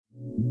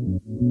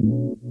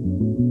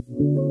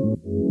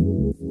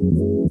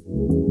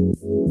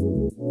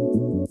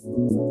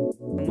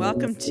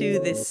welcome to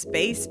this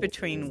space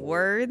between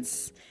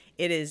words.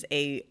 It is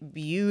a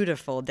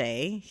beautiful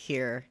day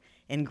here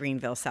in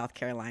Greenville, South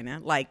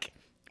Carolina. Like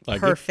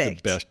perfect.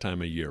 It's the best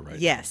time of year right now.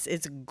 Yes,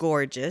 it's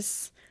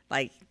gorgeous.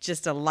 Like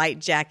just a light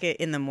jacket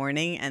in the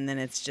morning, and then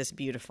it's just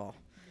beautiful.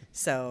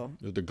 So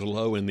There's the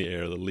glow in the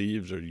air. The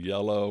leaves are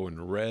yellow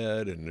and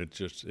red, and it's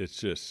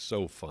just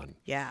so fun.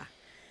 yeah.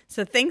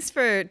 So thanks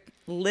for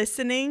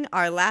listening.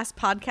 Our last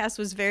podcast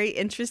was very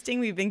interesting.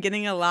 We've been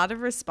getting a lot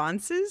of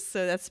responses,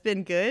 so that's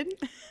been good.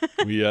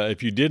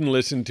 If you didn't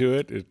listen to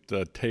it, it's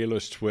a Taylor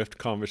Swift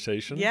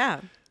conversation.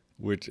 Yeah.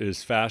 Which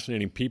is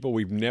fascinating. People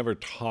we've never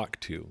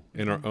talked to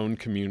in our own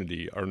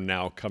community are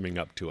now coming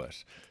up to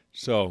us.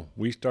 So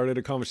we started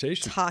a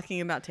conversation Talking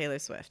about Taylor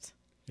Swift.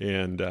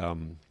 and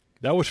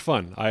that was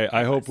fun.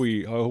 I hope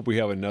we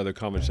have another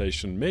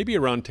conversation, maybe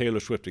around Taylor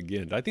Swift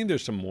again. I think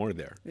there's some more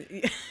there.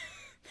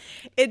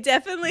 It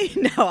definitely,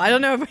 no, I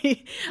don't know if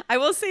I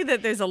will say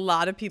that there's a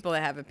lot of people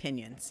that have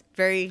opinions,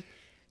 very,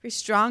 very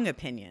strong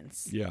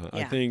opinions. Yeah.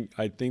 I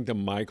think the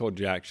Michael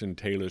Jackson,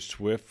 Taylor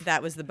Swift.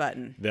 That was the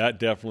button. That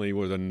definitely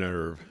was a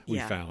nerve we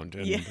found,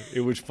 and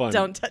it was fun.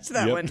 Don't touch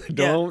that one.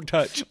 Don't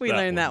touch. We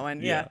learned that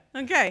one. Yeah.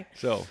 Okay.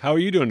 So, how are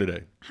you doing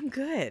today? I'm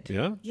good.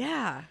 Yeah?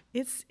 Yeah.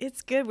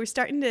 It's good. We're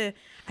starting to,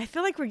 I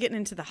feel like we're getting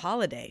into the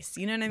holidays.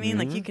 You know what I mean?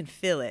 Like you can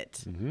feel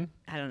it. Mm-hmm.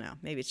 I don't know.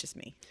 Maybe it's just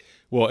me.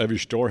 Well, every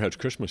store has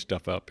Christmas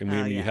stuff up,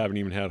 and you haven't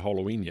even had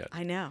Halloween yet.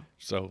 I know.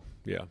 So,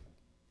 yeah.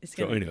 It's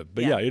good. So, anyway,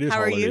 but it is How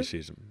holiday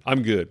season.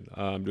 I'm good.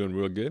 I'm doing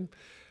real good.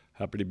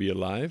 Happy to be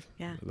alive.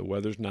 Yeah. The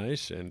weather's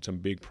nice, and some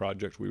big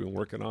projects we've been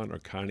working on are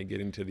kind of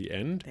getting to the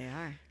end. They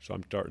are. So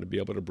I'm starting to be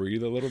able to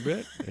breathe a little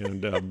bit,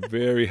 and I'm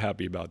very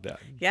happy about that.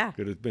 Yeah.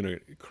 Because it's been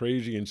a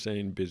crazy,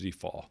 insane, busy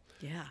fall.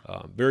 Yeah.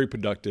 Very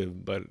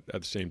productive, but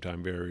at the same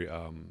time, very,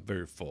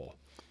 very full.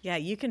 Yeah.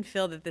 You can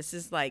feel that this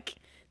is like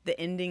the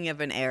ending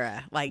of an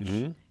era. Like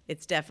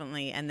it's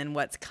definitely, and then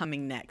what's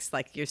coming next.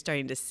 Like you're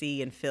starting to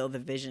see and feel the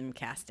vision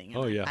casting.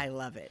 And yeah. I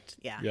love it.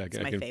 Yeah. Yeah, It's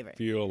I my can favorite.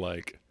 feel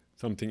like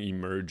something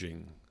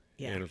emerging.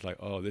 Yeah. And it's like,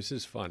 oh, this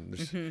is fun.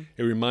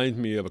 It reminds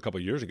me of a couple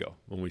of years ago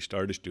when we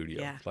started a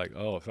studio. Yeah. It's like,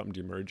 oh, something's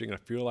emerging. I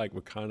feel like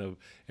we're kind of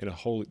in a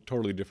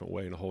totally different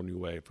way, in a whole new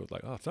way. It feels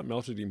like, oh, something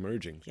else is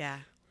emerging. Yeah.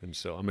 And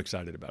so I'm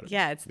excited about it.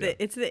 Yeah, it's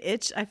the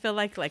itch. I feel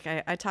like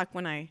I talk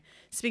when I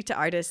speak to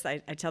artists. I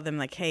tell them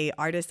like, hey,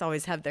 artists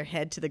always have their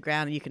head to the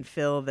ground, and you can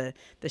feel the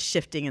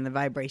shifting and the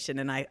vibration.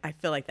 And I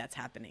feel like that's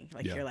happening.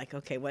 Like you're like,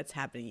 okay, what's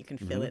happening? You can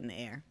feel it in the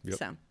air. Yep.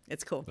 So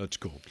it's cool. That's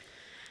cool.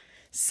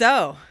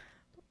 So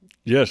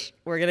Yes.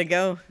 we're gonna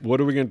go.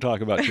 What are we going to talk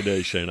about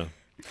today, Shayna?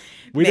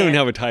 We don't even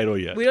have a title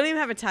yet. We don't even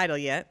have a title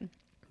yet.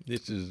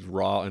 This is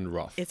raw and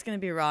rough. It's going to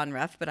be raw and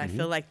rough, but I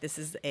feel like this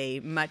is a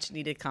much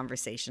needed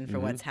conversation for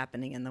what's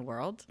happening in the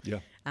world. Yeah.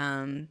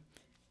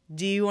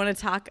 Do you want to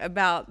talk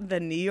about the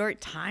New York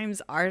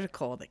Times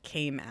article that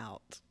came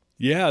out?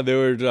 Yeah,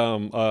 there was.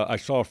 I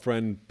saw a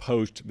friend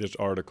post this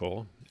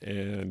article,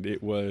 and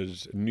it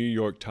was New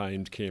York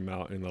Times came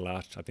out in the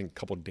last, I think,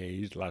 couple of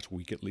days, last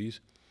week at least,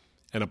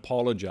 and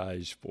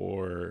apologized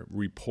for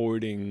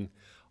reporting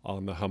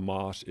on the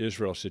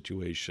Hamas-Israel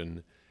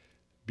situation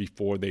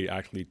before they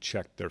actually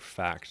checked their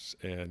facts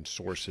and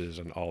sources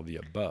and all the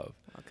above.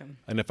 Welcome.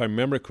 And if I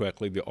remember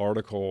correctly, the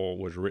article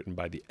was written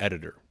by the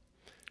editor.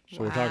 So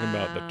we're talking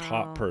about the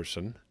top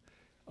person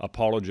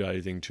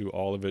apologizing to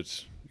all of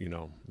its,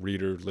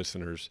 readers,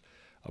 listeners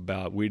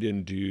about we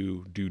didn't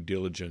do due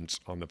diligence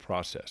on the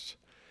process.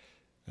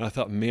 And I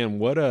thought, man,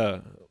 what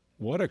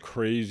a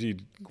crazy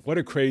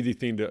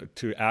thing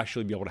to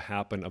actually be able to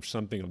happen of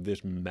something of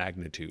this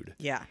magnitude.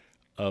 Yeah.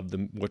 Of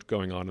what's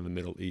going on in the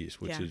Middle East,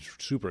 which is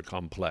super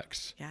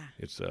complex. Yeah.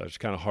 It's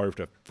kind of hard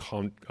to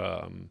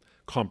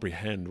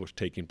comprehend what's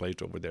taking place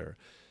over there.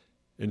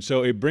 And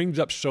so it brings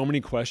up so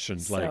many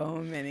questions.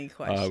 Many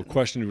questions.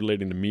 Questions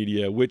relating to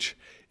media, which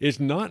is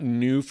not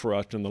new for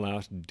us in the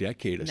last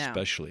decade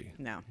especially.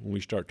 No. When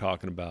we start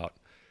talking about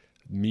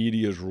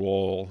media's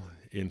role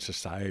in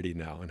society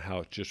now and how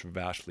it's just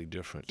vastly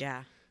different.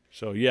 Yeah.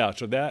 So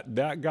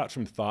that got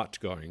some thoughts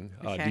going.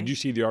 Okay. Did you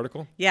see the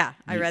article? Yeah,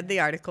 I read the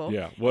article.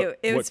 Yeah.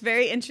 It was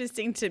very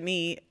interesting to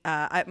me,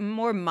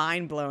 more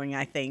mind-blowing,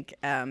 I think,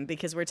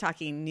 because we're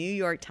talking New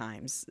York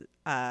Times,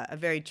 a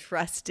very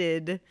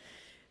trusted,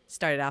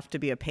 started off to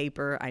be a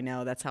paper. I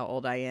know that's how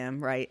old I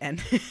am, right?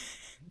 And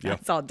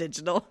that's all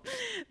digital.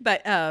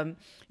 But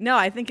no,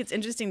 I think it's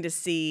interesting to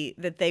see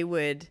that they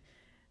would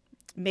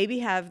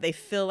maybe they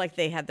feel like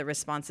they had the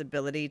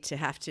responsibility to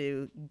have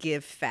to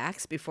give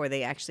facts before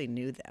they actually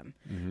knew them.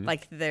 Mm-hmm.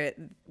 Like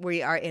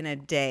we are in a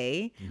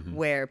day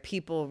where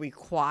people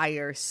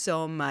require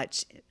so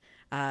much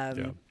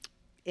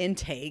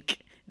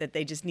intake that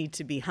they just need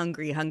to be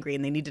hungry,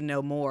 and they need to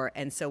know more.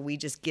 And so we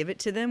just give it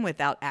to them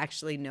without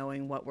actually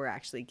knowing what we're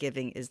actually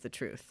giving is the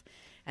truth.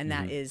 And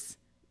that is,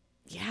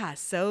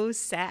 so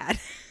sad.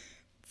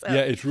 So.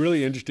 Yeah, it's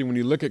really interesting when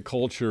you look at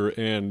culture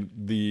and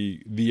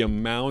the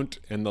amount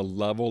and the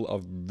level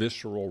of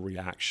visceral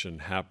reaction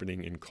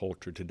happening in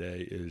culture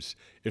today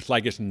it's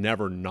like it's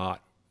never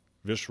not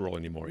visceral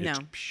anymore. No. It's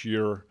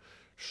pure,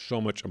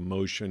 so much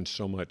emotion,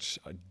 so much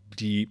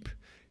deep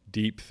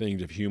deep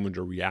things that humans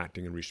are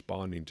reacting and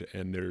responding to,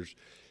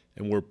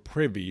 and we're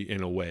privy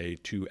in a way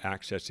to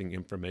accessing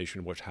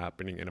information, what's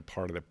happening in a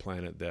part of the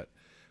planet that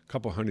a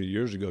couple hundred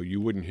years ago you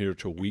wouldn't hear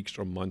till weeks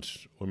or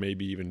months or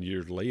maybe even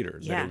years later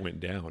that it went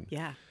down.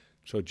 Yeah.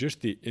 So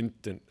just the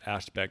instant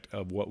aspect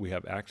of what we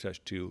have access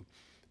to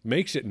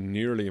makes it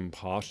nearly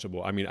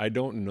impossible. I mean, I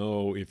don't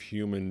know if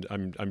humans,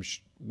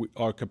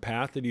 our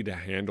capacity to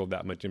handle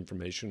that much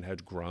information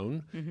has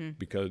grown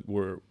because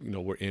we're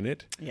in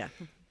it. Yeah.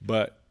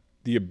 But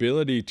the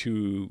ability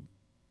to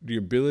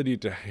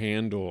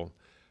handle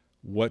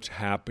what's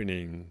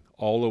happening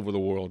all over the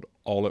world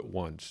all at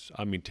once.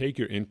 I mean, take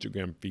your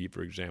Instagram feed,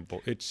 for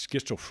example. It's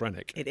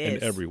schizophrenic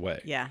in every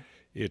way. Yeah.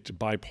 It's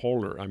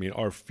bipolar. I mean,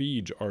 our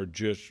feeds are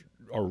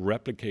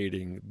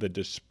replicating the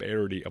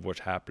disparity of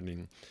what's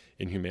happening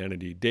in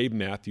humanity. Dave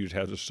Matthews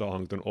has a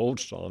song, an old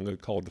song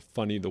called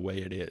 "Funny the Way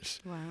It Is."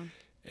 Wow.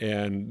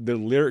 And the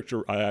lyrics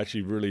I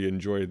actually really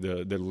enjoy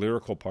the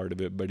lyrical part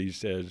of it, but he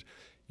says,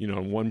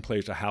 in one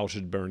place a house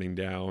is burning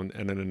down,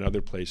 and in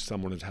another place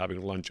someone is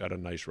having lunch at a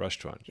nice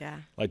restaurant. Yeah.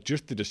 Like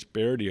just the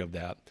disparity of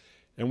that.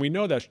 And we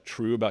know that's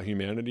true about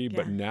humanity,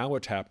 but now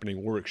what's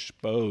happening, we're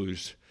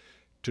exposed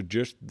to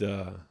just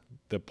the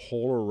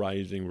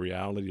polarizing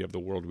reality of the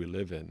world we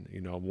live in.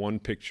 One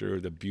picture,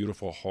 the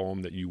beautiful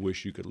home that you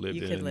wish you could live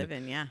in. You could live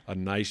in, yeah. A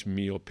nice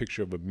meal,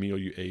 picture of a meal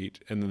you ate.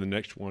 And then the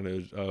next one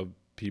is of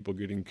people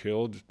getting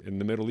killed in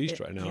the Middle East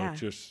right now. Yeah.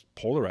 It's just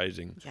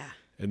polarizing. Yeah.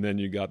 And then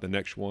you got the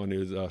next one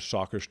is a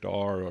soccer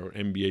star or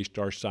NBA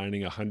star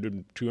signing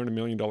 $200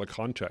 million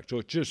contract. So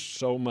it's just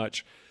so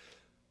much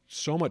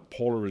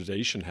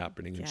polarization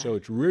happening. And so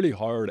it's really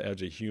hard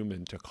as a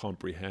human to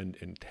comprehend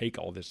and take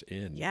all this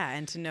in. Yeah,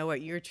 and to know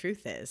what your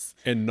truth is.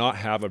 And not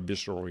have a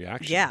visceral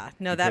reaction. Yeah,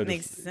 no, that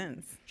makes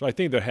sense. So I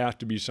think there has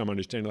to be some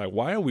understanding, like,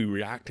 why are we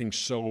reacting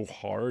so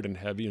hard and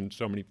heavy in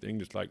so many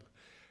things? It's like,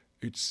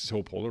 it's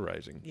so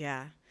polarizing.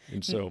 Yeah.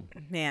 And so,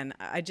 man,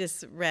 I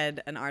just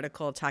read an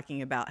article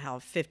talking about how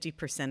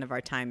 50% of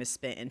our time is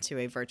spent into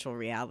a virtual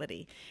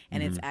reality,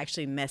 and it's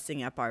actually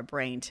messing up our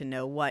brain to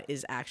know what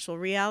is actual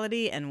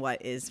reality and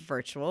what is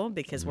virtual,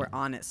 because we're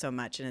on it so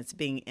much and it's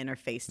being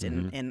interfaced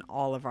in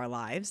all of our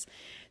lives.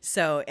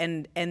 So,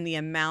 and the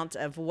amount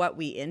of what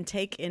we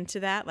intake into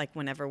that, like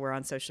whenever we're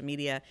on social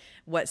media,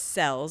 what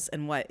sells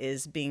and what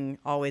is being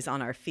always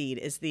on our feed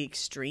is the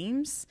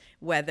extremes,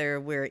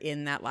 whether we're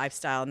in that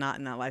lifestyle, not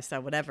in that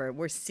lifestyle, whatever,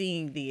 we're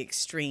seeing the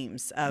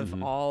extremes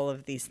of all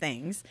of these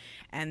things.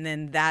 And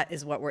then that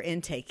is what we're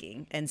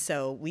intaking. And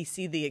so we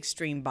see the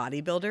extreme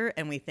bodybuilder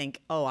and we think,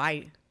 oh,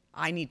 I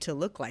need to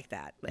look like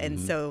that. And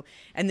so,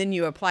 and then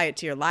you apply it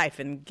to your life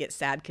and get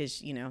sad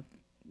because,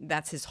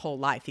 that's his whole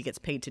life. He gets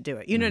paid to do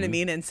it. You know what I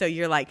mean? And so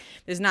you're like,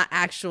 there's not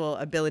actual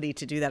ability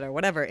to do that or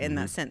whatever in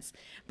that sense.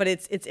 But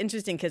it's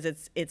interesting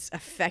because it's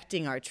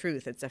affecting our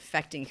truth. It's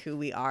affecting who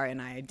we are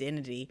and our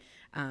identity.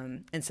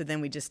 And so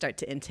then we just start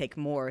to intake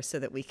more so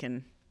that we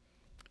can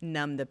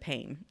numb the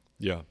pain.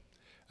 Yeah.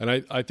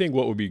 And I think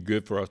what would be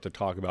good for us to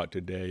talk about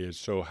today is,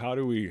 so how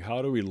do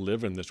we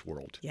live in this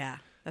world? Yeah.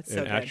 That's so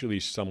good. And actually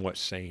somewhat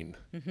sane.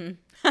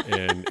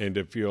 and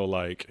to feel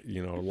like,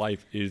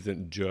 life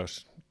isn't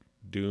just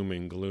doom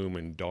and gloom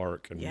and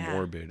dark and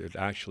morbid. It's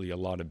actually a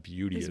lot of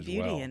beauty as well. There's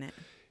beauty in it.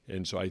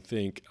 And so I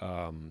think,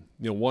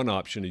 one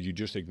option is you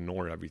just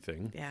ignore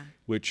everything,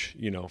 which,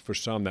 for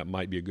some that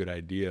might be a good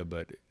idea,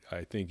 but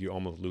I think you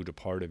almost lose a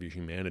part of your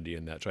humanity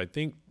in that. So I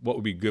think what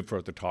would be good for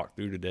us to talk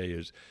through today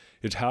is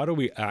how do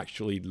we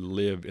actually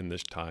live in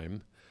this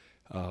time?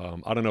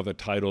 I don't know if the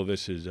title of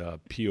this is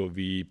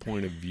POV,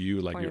 point of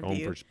view, like your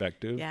own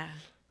perspective. Yeah.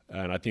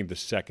 And I think the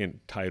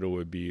second title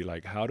would be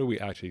like, how do we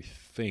actually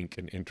think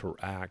and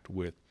interact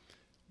with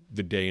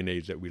the day and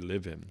age that we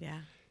live in?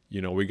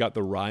 Yeah. We got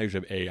the rise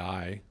of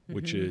AI,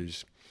 which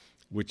is,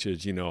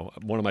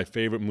 one of my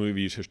favorite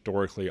movies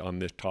historically on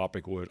this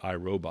topic was I,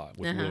 Robot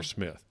with Will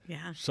Smith.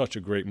 Yeah. Such a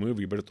great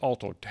movie, but it's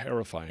also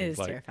terrifying. It is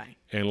terrifying.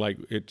 And like,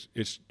 it's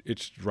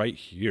right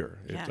here.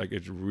 It's like,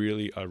 it's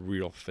really a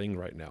real thing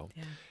right now.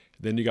 Yeah.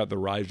 Then you got the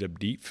rise of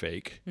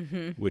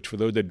deepfake, which for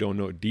those that don't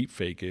know what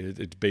deepfake is,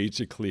 it's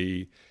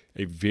basically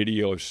a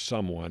video of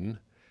someone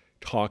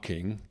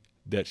talking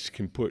that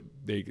can put,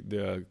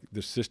 the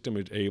system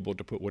is able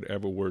to put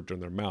whatever words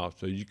in their mouth.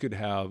 So you could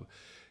have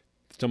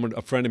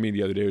a friend of me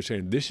the other day was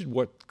saying, this is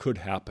what could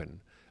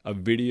happen. A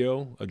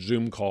video, a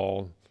Zoom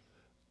call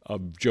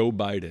of Joe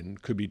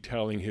Biden could be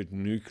telling his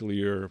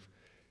nuclear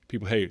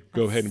people, hey,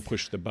 go ahead and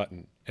push the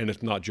button. And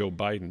it's not Joe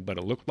Biden, but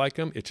it looked like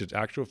him. It's his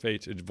actual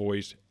face, his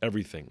voice,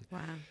 everything.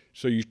 Wow.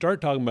 So you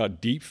start talking about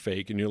deep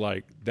fake and you're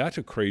like, that's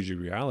a crazy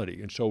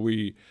reality. And so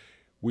we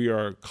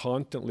are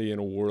constantly in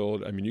a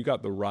world, I mean, you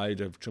got the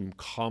rise of some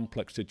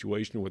complex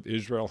situation with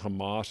Israel,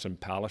 Hamas, and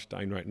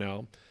Palestine right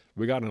now.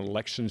 We got an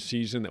election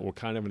season that we're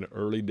kind of in the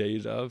early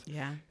days of.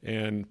 Yeah.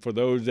 And for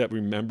those that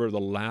remember, the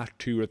last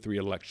 2 or 3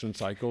 election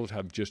cycles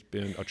have just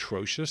been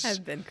atrocious.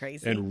 Have been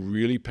crazy. And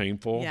really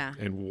painful Yeah.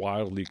 and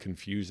wildly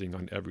confusing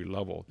on every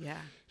level. Yeah.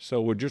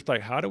 So we're just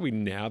like, how do we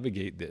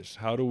navigate this?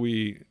 How do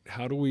we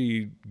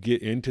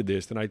get into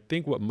this? And I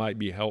think what might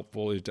be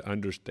helpful is to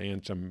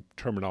understand some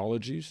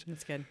terminologies.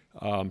 That's good.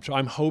 So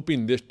I'm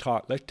hoping this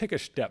talk, let's take a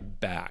step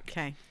back.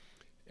 Okay.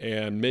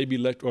 And maybe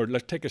let's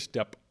take a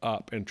step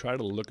up and try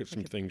to look at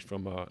some things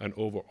from an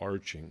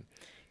overarching.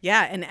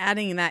 Yeah, and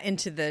adding that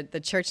into the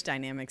church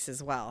dynamics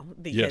as well.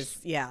 Because,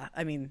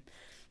 I mean,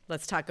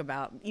 let's talk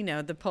about,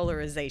 the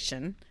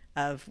polarization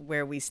of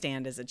where we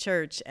stand as a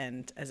church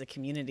and as a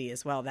community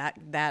as well.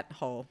 That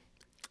whole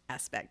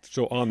aspect.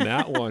 So on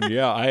that one,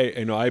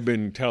 I've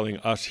been telling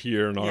us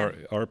here and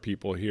our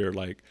people here,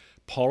 like,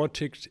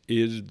 politics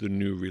is the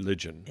new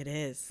religion. It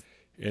is.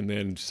 And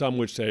then some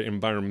would say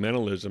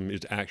environmentalism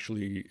is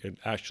actually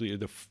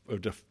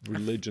the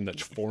religion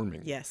that's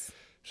forming. Yes.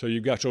 So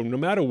no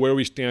matter where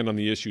we stand on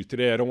the issue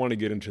today, I don't want to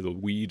get into the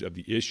weeds of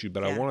the issue,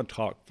 but I want to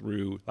talk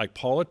through, like,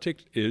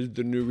 politics is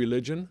the new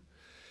religion.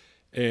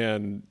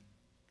 And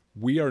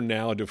we are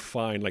now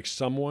defined, like,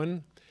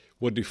 someone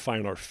will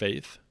define our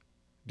faith,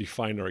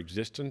 define our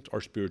existence,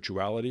 our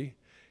spirituality,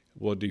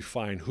 will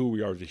define who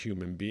we are as a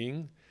human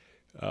being,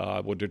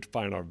 will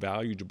define our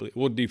values,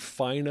 will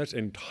define us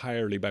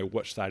entirely by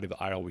what side of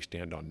the aisle we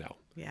stand on now.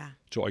 Yeah.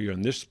 So are you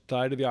on this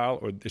side of the aisle,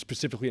 or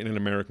specifically in an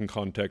American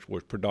context where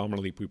it's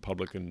predominantly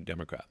Republican and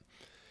Democrat?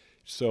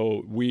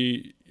 So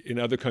in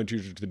other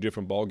countries, it's a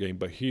different ballgame,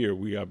 but here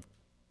we have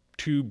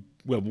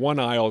one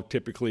aisle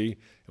typically,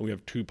 and we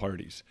have 2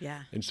 parties.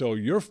 Yeah. And so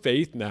your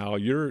faith now,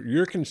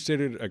 you're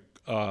considered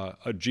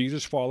a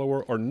Jesus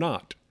follower or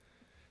not,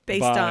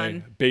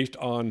 based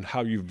on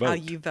how you vote. How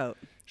you vote.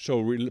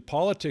 So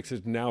politics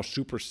has now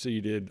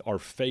superseded our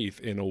faith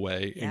in a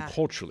way, and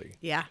culturally.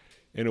 Yeah.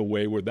 In a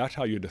way where that's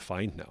how you're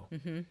defined now.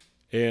 Mm-hmm.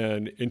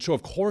 And so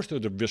of course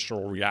there's a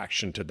visceral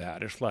reaction to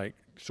that. It's like,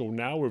 so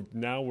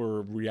now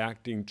we're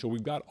reacting. So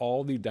we've got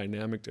all these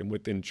dynamics, and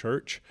within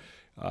church,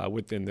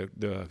 within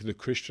the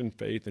Christian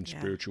faith and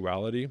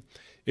spirituality,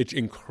 it's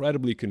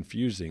incredibly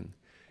confusing.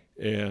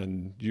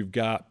 And you've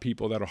got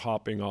people that are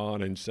hopping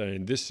on and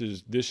saying, this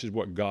is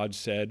what God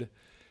said.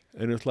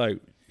 And it's like,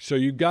 so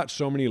you've got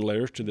so many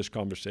layers to this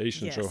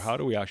conversation. Yes. So how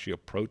do we actually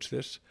approach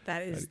this?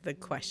 That is the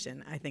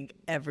question I think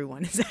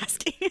everyone is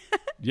asking.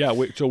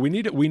 So we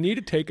need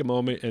to take a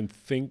moment and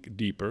think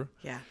deeper.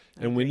 Yeah.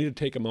 And we need to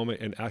take a moment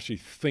and actually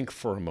think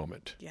for a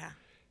moment. Yeah.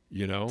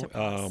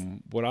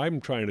 What I'm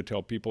trying to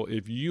tell people,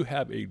 if you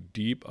have a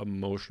deep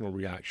emotional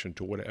reaction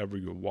to whatever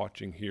you're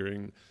watching,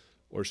 hearing,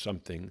 or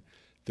something,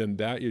 then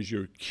that is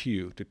your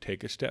cue to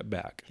take a step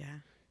back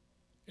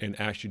and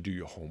actually do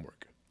your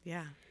homework.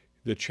 Yeah.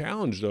 The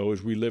challenge, though,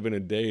 is we live in a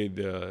day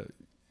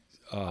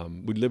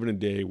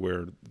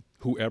where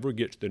whoever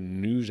gets the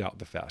news out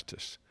the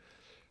fastest,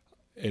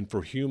 and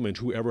for humans,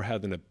 whoever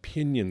has an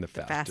opinion the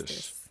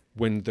fastest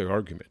wins the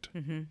argument,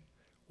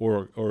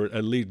 or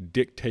at least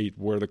dictate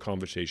where the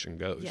conversation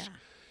goes. Yeah.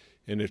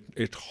 And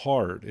it's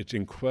hard. It's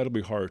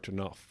incredibly hard to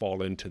not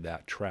fall into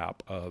that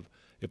trap of,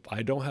 if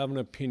I don't have an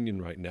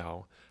opinion right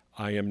now,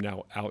 I am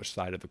now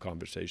outside of the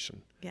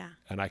conversation. Yeah.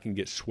 And I can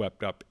get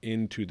swept up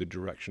into the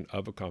direction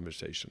of a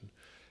conversation.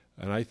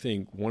 And I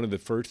think one of the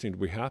first things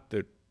we have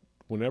to,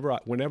 whenever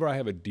I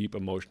have a deep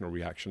emotional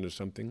reaction to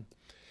something,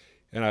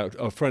 and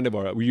a friend of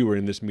ours, you were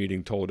in this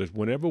meeting, told us,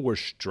 whenever we're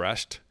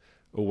stressed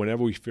or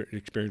whenever we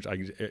experience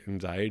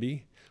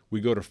anxiety,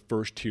 we go to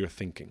first tier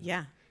thinking.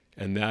 Yeah.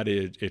 And that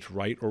is, it's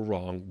right or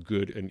wrong,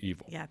 good and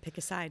evil. Yeah, pick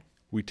a side.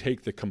 We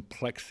take the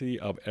complexity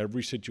of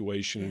every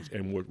situation,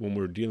 and when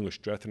we're dealing with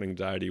stress and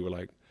anxiety, we're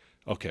like,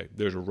 okay,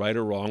 there's a right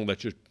or wrong.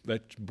 Let's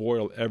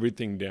boil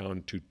everything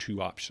down to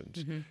 2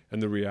 options. Mm-hmm.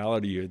 And the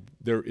reality is,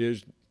 there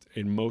is,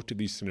 in most of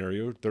these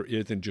scenarios, there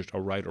isn't just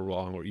a right or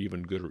wrong or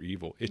even good or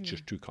evil. It's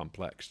just too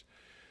complex.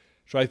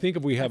 So I think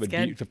if we have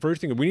the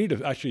first thing, we need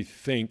to actually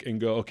think and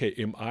go, okay,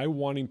 am I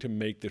wanting to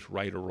make this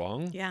right or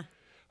wrong? Yeah.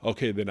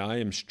 Okay, then I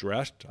am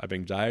stressed, I have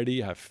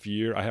anxiety, I have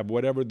fear, I have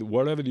whatever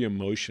the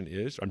emotion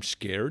is, I'm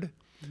scared.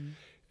 Mm-hmm.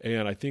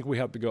 And I think we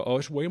have to go,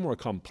 it's way more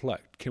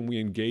complex. Can we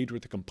engage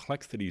with the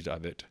complexities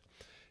of it?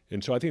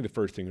 And so I think the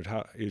first thing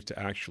is to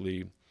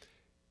actually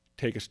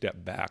take a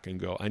step back and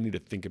go, I need to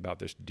think about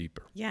this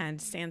deeper. Yeah,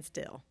 and stand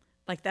still.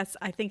 I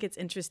think it's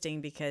interesting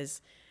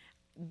because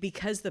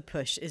the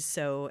push is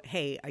so,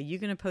 hey, are you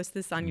going to post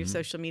this on your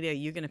social media? Are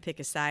you going to pick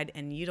a side?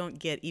 And you don't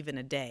get even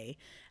a day.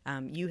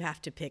 You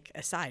have to pick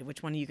a side.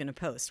 Which one are you going to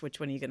post? Which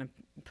one are you going to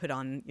put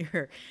on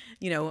your,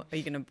 are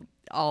you going to,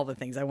 all the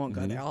things. I won't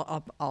go there.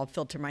 I'll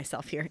filter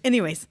myself here.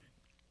 Anyways.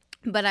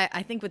 But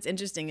I think what's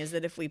interesting is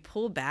that if we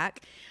pull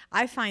back,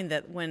 I find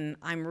that when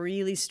I'm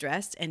really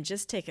stressed and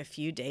just take a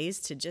few days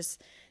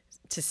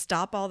to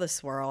stop all the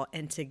swirl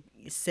and to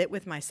sit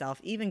with myself,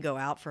 even go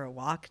out for a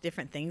walk,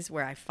 different things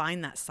where I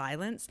find that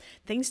silence,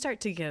 things start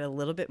to get a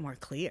little bit more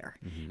clear.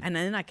 Mm-hmm. And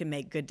then I can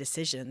make good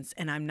decisions,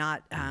 and I'm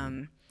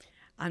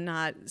I'm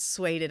not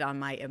swayed on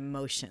my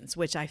emotions,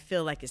 which I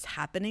feel like is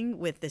happening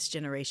with this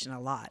generation a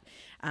lot.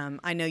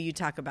 I know you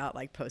talk about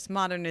like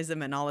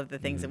postmodernism and all of the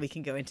things that we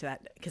can go into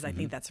that because I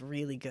think that's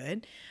really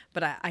good.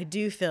 But I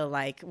do feel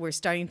like we're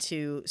starting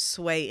to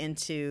sway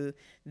into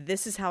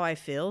this is how I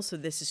feel, so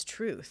this is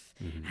truth.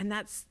 And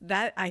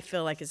that I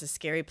feel like is a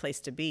scary place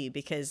to be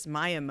because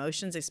my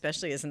emotions,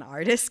 especially as an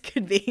artist,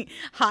 could be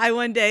high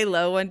one day,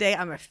 low one day.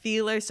 I'm a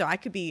feeler, so I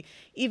could be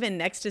even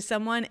next to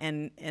someone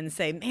and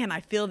say, man, I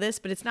feel this,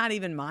 but it's not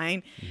even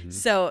mine.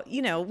 So,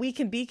 we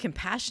can be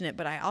compassionate,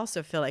 but I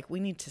also feel like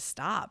we need to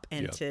stop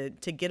and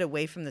to get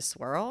away from the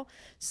swirl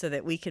so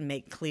that we can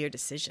make clear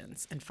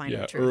decisions and find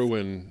the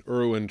truth.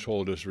 Irwin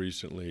told us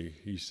recently,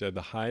 he said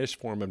the highest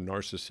form of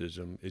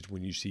narcissism is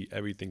when you see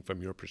everything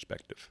from your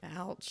perspective.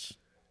 Ouch.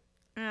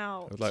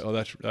 I was like, oh,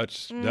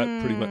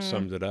 that pretty much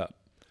sums it up.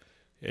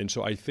 And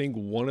so I think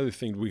one of the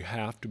things we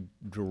have to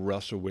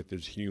wrestle with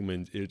as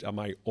humans is, am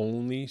I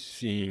only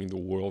seeing the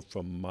world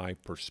from my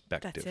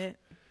perspective? That's it.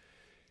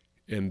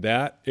 And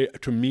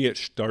to me, it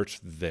starts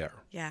there.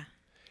 Yeah.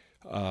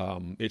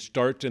 It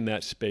starts in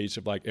that space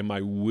of like, am I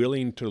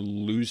willing to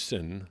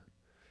loosen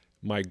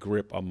my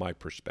grip on my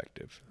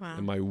perspective? Wow.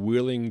 Am I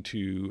willing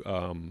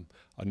to,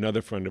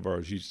 another friend of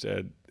ours, he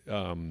said,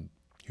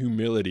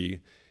 humility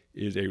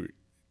is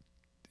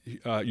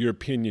your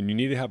opinion. You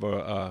need to have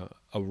a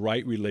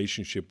right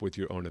relationship with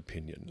your own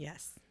opinion.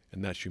 Yes.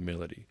 And that's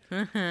humility.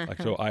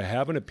 So I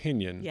have an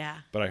opinion,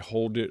 but I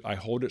hold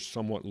it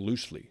somewhat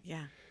loosely.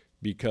 Yeah.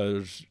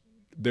 Because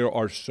there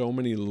are so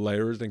many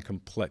layers and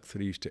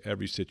complexities to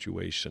every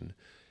situation.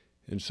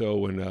 And so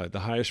when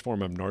the highest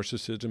form of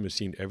narcissism is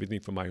seeing everything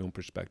from my own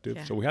perspective.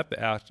 Yeah. So we have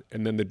to ask,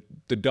 and then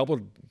the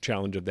double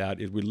challenge of that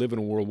is we live in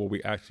a world where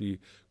we actually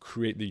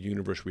create the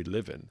universe we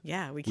live in.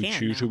 Yeah, we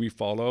choose who we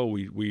follow.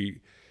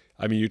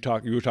 I mean, you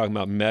were talking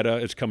about Meta.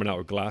 It's coming out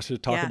with glasses.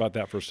 Talk about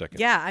that for a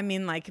second. Yeah, I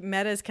mean, like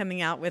Meta is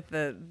coming out with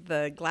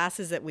the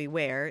glasses that we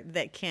wear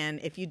that can,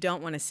 if you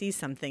don't want to see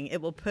something,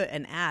 it will put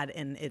an ad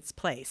in its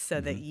place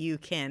so that you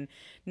can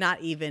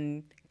not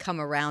even come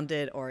around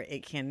it, or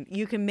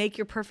you can make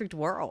your perfect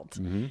world.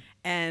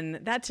 And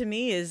that to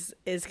me is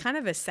kind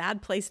of a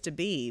sad place to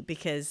be,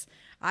 because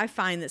I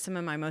find that some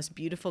of my most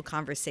beautiful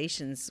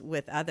conversations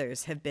with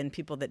others have been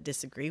people that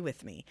disagree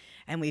with me.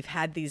 And we've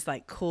had these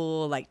like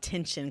cool, like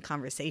tension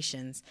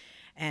conversations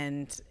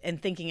and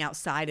thinking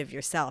outside of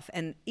yourself.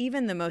 And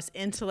even the most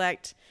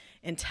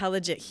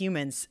intelligent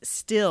humans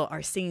still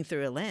are seeing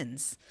through a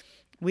lens.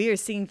 We are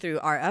seeing through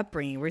our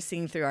upbringing. We're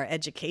seeing through our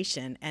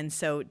education. And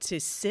so to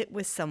sit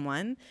with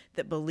someone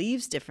that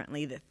believes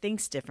differently, that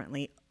thinks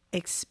differently,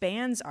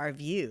 expands our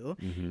view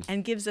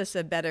and gives us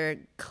a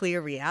better,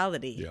 clear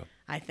reality,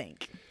 I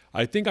think.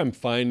 I think I'm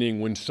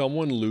finding when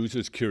someone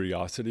loses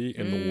curiosity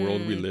in the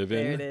world we live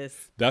in, there it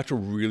is. That's a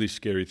really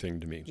scary thing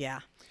to me.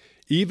 Yeah.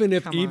 Even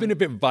if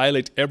it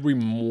violates every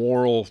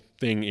moral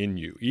thing in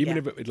you,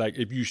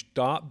 if you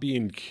stop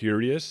being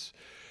curious,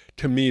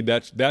 to me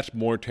that's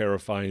more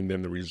terrifying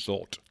than the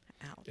result.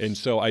 Ouch. And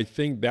so I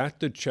think that's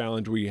the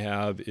challenge we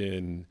have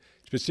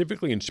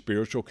specifically in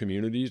spiritual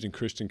communities and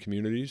Christian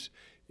communities,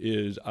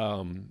 is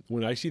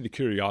when I see the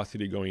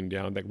curiosity going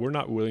down, that we're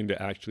not willing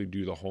to actually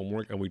do the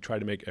homework and we try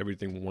to make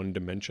everything one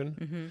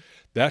dimension.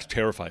 That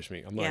terrifies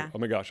me. I'm like, oh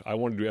my gosh, I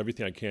want to do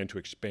everything I can to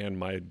expand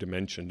my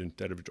dimension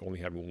instead of only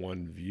having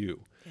one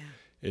view. Yeah.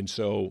 And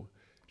so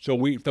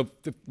we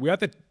have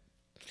to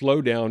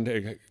slow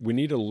down. We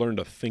need to learn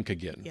to think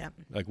again. Yeah.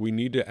 Like we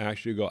need to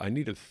actually go, I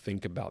need to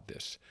think about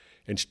this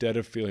instead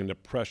of feeling the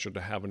pressure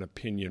to have an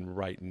opinion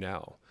right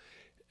now.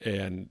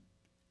 And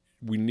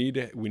we need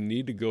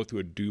to go through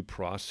a due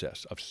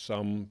process of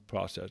some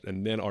process,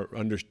 and then our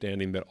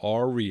understanding that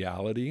our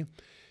reality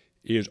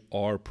is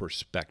our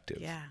perspective.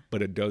 Yeah.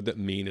 But it doesn't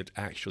mean it's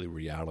actually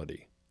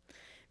reality.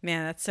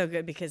 Man, that's so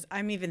good, because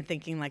I'm even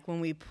thinking like when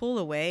we pull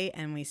away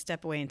and we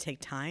step away and take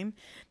time,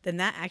 then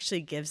that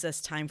actually gives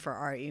us time for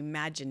our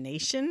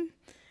imagination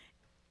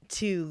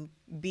to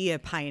be a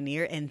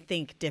pioneer and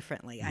think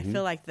differently. I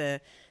feel like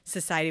the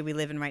society we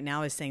live in right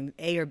now is saying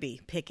A or B,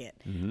 pick it,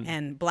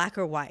 and black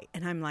or white.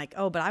 And I'm like,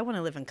 oh, but I want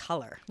to live in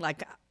color.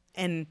 Like,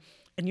 and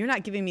you're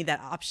not giving me that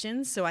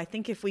option. So I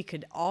think if we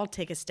could all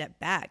take a step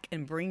back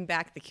and bring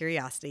back the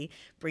curiosity,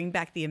 bring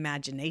back the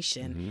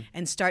imagination,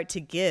 and start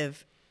to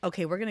give,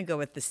 okay, we're going to go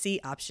with the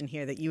C option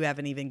here that you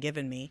haven't even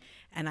given me.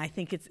 And I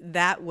think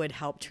that would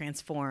help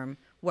transform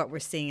what we're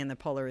seeing in the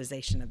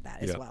polarization of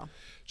that as well.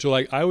 So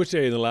like I would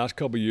say in the last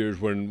couple of years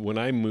when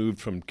I moved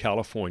from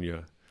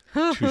California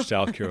to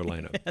South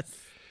Carolina,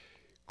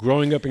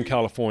 growing up in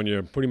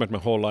California, pretty much my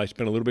whole life,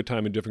 spent a little bit of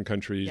time in different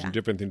countries and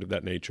different things of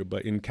that nature.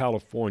 But in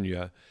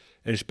California,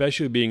 and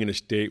especially being in a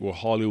state where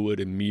Hollywood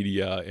and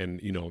media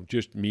and,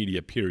 just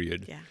media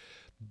period,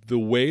 the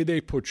way they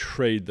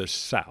portrayed the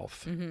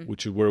South,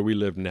 which is where we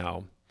live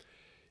now,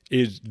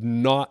 is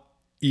not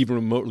even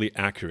remotely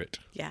accurate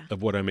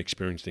of what I'm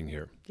experiencing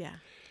here. Yeah.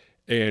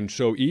 And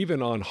so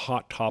even on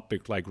hot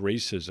topics like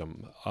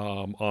racism,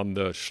 on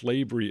the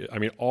slavery, I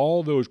mean,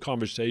 all those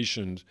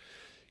conversations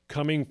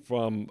coming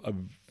from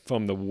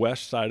the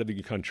west side of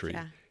the country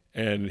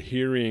and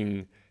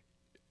hearing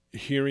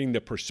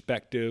the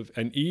perspective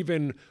and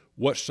even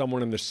what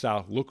someone in the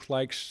South looks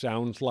like,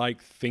 sounds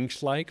like,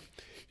 thinks like,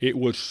 it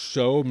was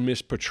so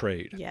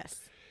misportrayed.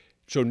 Yes.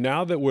 So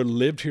now that we're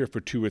lived here for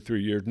 2 or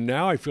 3 years,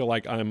 now I feel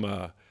like I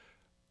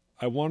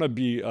want to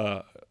be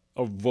a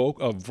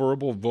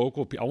verbal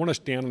vocal. I want to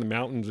stand in the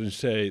mountains and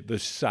say the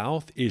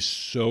South is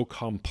so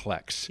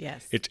complex.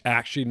 Yes. It's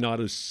actually not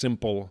as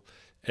simple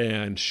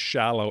and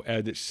shallow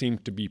as it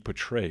seems to be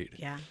portrayed.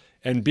 Yeah.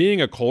 And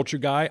being a culture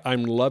guy,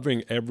 I'm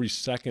loving every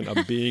second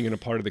of being in a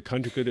part of the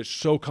country because it's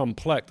so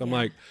complex. I'm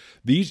like,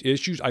 these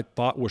issues I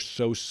thought were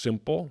so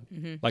simple.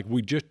 Like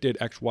we just did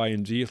X, Y,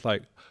 and Z. It's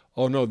like,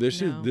 oh no,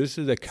 this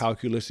is a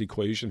calculus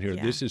equation here.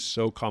 Yeah. This is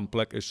so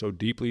complex. It's so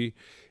deeply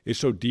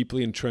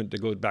entrenched.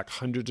 It goes back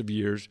hundreds of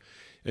years.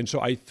 And so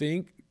I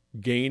think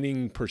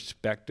gaining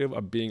perspective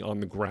of being on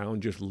the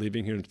ground, just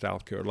living here in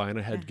South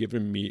Carolina, had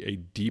given me a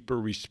deeper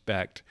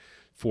respect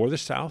for the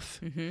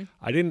South.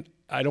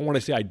 I don't want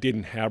to say I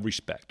didn't have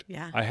respect.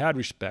 Yeah. I had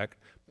respect,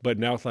 but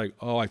now it's like,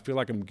 oh, I feel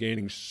like I'm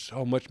gaining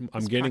so much.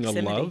 I'm gaining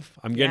proximity. a love.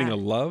 I'm getting a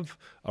love,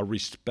 a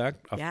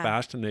respect, a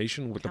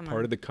fascination with the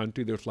part of the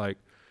country that's like,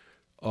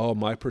 oh,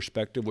 my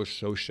perspective was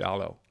so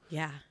shallow.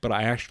 Yeah. But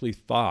I actually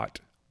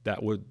thought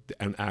that was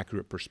an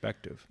accurate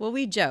perspective. Well,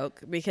 we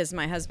joke because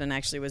my husband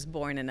actually was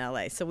born in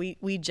LA. So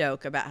we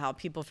joke about how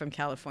people from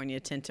California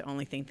tend to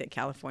only think that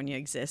California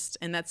exists.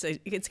 And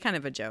it's kind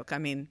of a joke. I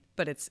mean,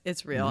 but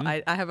it's real.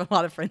 I have a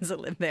lot of friends that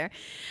live there.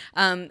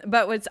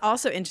 But what's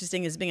also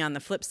interesting is being on the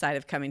flip side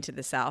of coming to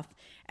the South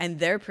and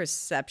their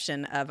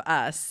perception of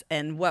us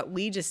and what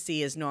we just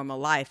see as normal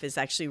life is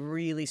actually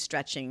really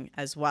stretching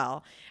as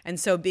well. And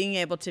so being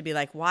able to be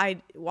like,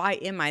 why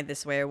am I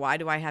this way? Or why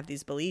do I have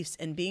these beliefs?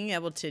 And being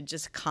able to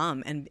just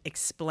come and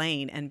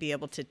explain and be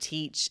able to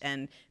teach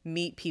and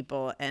meet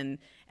people and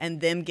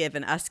them give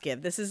and us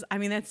give. That's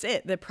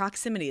it. The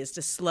proximity is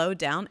to slow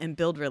down and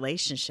build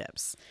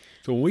relationships.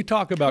 So when we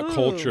talk about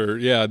culture,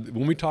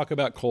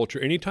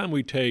 anytime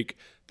we take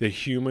the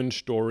human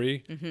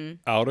story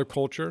out of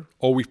culture,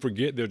 or we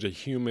forget there's a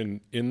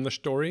human in the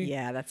story.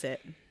 Yeah, that's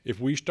it. If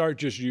we start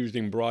just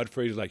using broad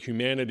phrases like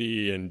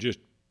humanity and just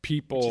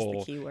people, which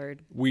is the key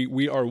word,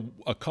 we are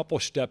a couple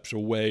steps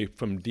away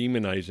from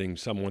demonizing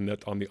someone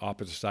that's on the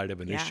opposite side of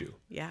an issue.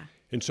 Yeah.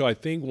 And so I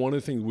think one of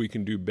the things we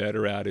can do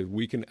better at is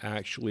we can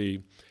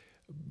actually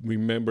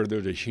remember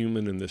there's a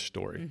human in this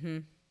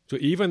story. So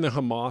even the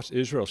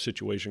Hamas-Israel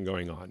situation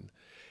going on,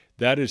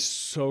 that is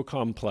so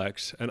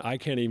complex, and I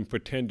can't even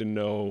pretend to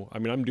know. I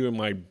mean, I'm doing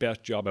my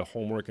best job at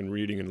homework and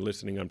reading and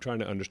listening. I'm trying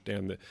to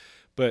understand that.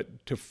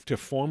 But to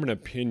form an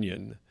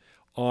opinion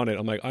on it,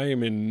 I'm like, I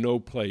am in no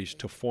place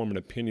to form an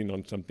opinion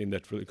on something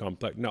that's really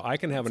complex. Now, I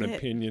can have an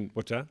opinion.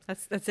 What's that?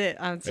 That's it.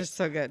 It's just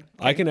so good.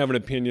 I can have an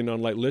opinion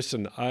on, like,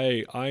 listen,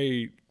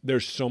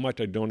 there's so much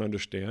I don't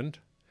understand.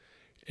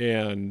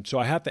 And so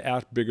I have to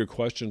ask bigger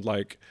questions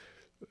like,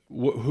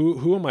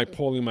 who am I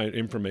pulling my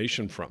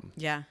information from?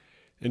 Yeah.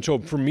 And so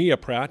for me, a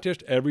practice,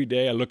 every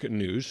day I look at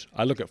news.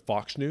 I look at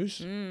Fox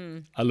News.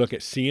 I look at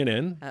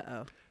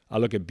CNN. I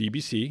look at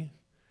BBC.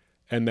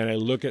 And then I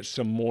look at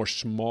some more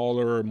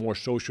smaller, more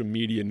social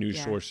media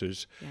news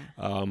sources.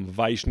 Yeah.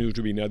 Vice News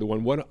would be another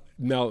one.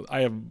 Now, I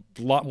have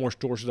a lot more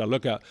sources I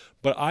look at,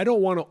 but I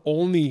don't want to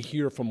only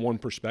hear from one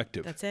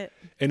perspective. That's it.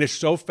 And it's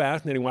so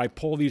fascinating. When I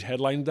pull these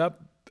headlines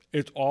up,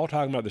 it's all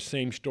talking about the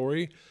same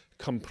story,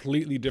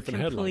 completely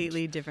different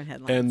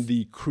headlines. And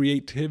the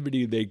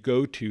creativity they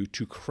go to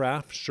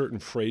craft certain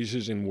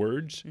phrases and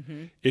words,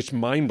 it's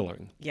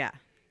mind-blowing. Yeah.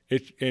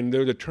 And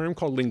there's a term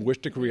called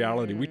linguistic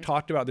reality. We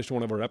talked about this in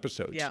one of our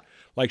episodes. Yeah.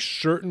 Like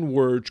certain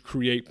words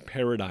create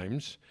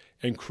paradigms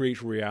and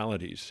create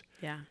realities.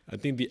 Yeah. I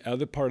think the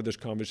other part of this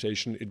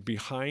conversation is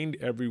behind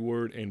every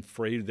word and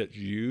phrase that's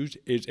used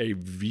is a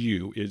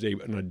view,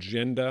 an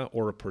agenda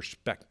or a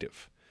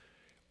perspective,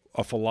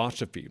 a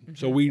philosophy.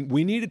 So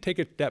we need to take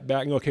a step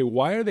back and go, okay,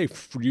 why are they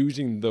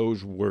using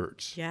those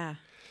words? Yeah.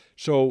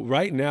 So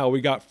right now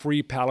we got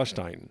free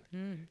Palestine.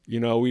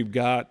 We've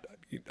got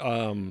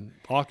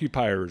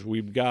occupiers.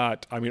 We've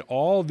got,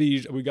 all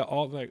these,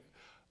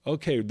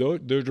 okay,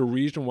 there's a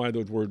reason why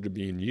those words are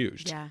being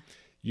used. Yeah.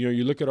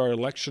 You look at our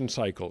election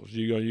cycles,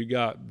 you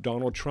got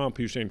Donald Trump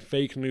who's saying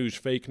fake news,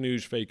 fake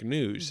news, fake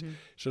news.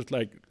 So it's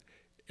like,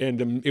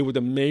 and it was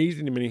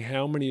amazing to me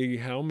how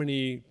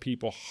many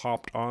people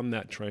hopped on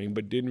that train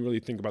but didn't really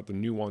think about the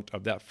nuance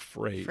of that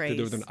phrase. Because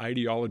there was an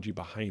ideology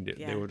behind it.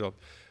 Yeah. There was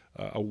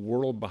a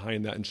world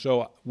behind that. And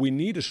so we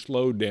need to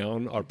slow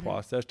down our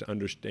process to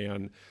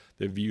understand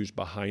the views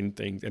behind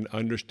things and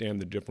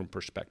understand the different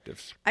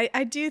perspectives.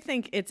 I do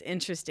think it's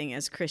interesting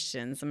as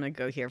Christians, I'm going to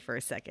go here for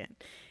a second,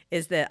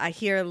 is that I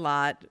hear a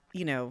lot,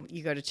 you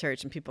go to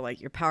church and people are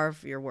like, power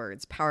of your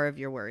words.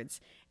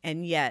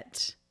 And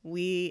yet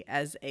we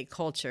as a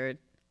culture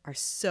are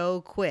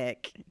so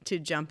quick to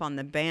jump on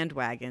the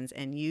bandwagons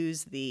and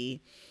use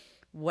the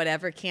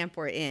whatever camp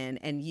we're in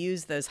and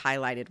use those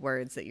highlighted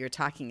words that you're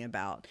talking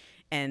about.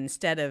 And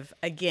instead of,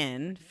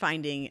 again,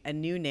 finding a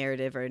new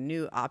narrative or a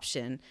new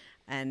option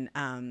and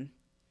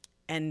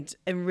and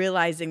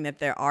realizing that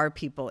there are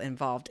people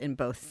involved in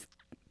both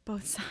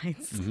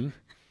sides. Mm-hmm.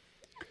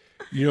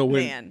 You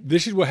know,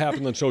 this is what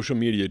happens on social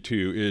media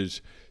too,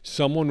 is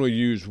someone will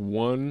use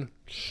one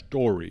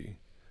story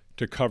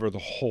to cover the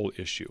whole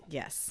issue.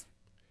 Yes.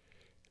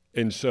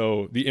 And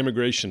so the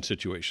immigration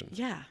situation.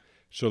 Yeah.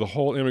 So the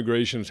whole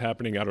immigration is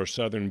happening at our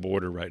southern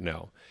border right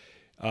now.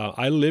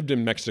 I lived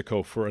in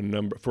Mexico for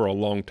a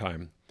long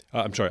time.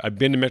 I've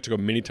been to Mexico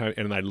many times,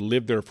 and I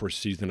lived there for a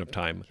season of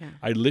time. Yeah.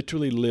 I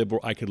literally lived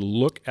where I could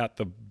look at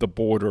the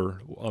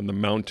border on the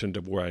mountain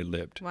of where I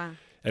lived. Wow.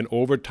 And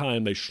over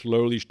time, they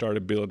slowly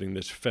started building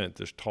this fence,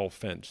 this tall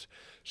fence.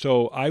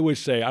 So I would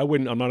say,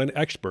 I'm not an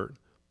expert,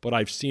 but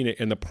I've seen it.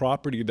 And the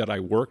property that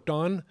I worked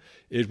on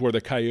is where the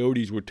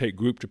coyotes would take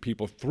groups of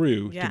people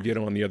through to get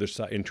on the other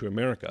side into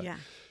America. Yeah.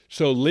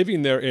 So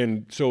living there,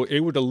 so it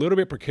was a little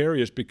bit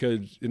precarious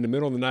because in the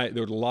middle of the night,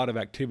 there was a lot of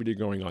activity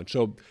going on.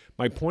 So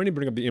my point in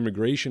bringing up the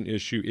immigration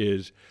issue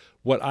is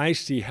what I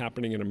see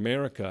happening in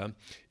America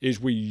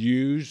is we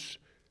use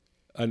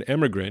an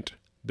immigrant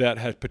that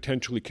has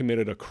potentially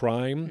committed a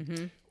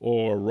crime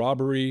or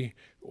robbery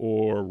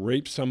or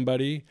raped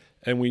somebody,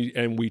 and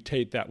we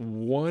take that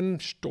one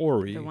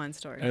story,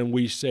 and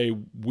we say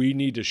we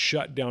need to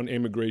shut down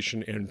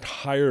immigration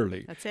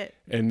entirely. That's it.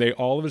 And they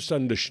all of a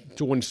sudden,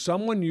 so when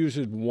someone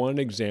uses one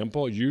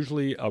example,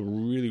 usually a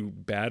really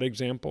bad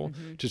example,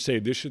 to say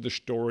this is the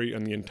story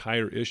and the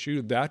entire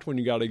issue, that's when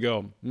you got to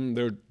go,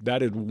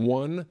 that is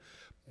one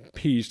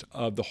piece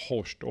of the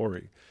whole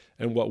story.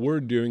 And what we're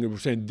doing is we're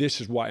saying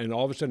this is why, and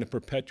all of a sudden it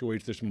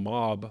perpetuates this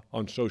mob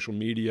on social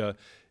media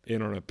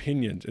in our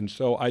opinions. And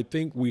so I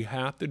think we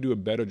have to do a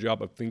better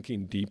job of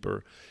thinking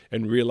deeper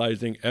and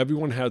realizing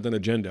everyone has an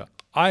agenda.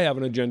 I have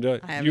an agenda.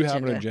 You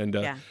have an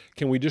agenda. Yeah.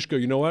 Can we just go,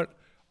 you know what?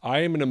 I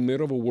am in the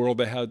middle of a world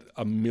that has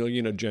a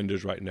million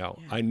agendas right now.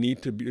 Yeah. I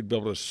need to be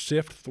able to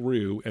sift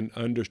through and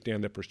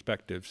understand the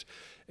perspectives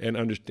and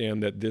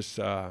understand that this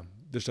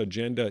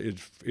agenda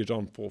is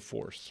on full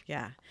force.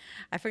 Yeah.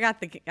 I forgot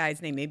the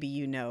guy's name. Maybe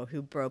you know,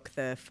 who broke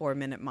the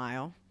 4-minute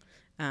mile.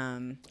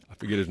 I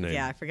forget his name.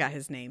 Yeah, I forgot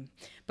his name.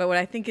 But what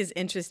I think is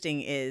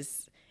interesting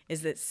is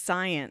that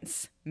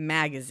science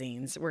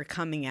magazines were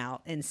coming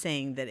out and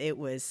saying that it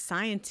was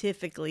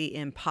scientifically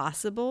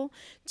impossible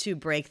to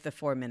break the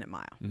 4-minute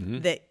mile.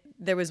 That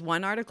there was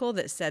one article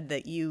that said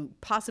that you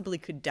possibly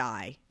could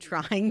die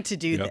trying to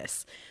do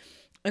this.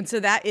 And so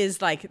that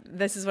is like,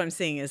 this is what I'm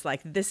saying is like,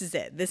 this is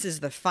it. This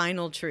is the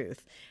final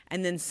truth.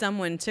 And then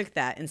someone took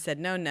that and said,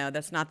 no,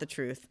 that's not the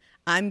truth.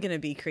 I'm going to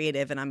be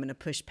creative and I'm going to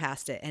push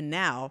past it. And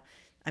now,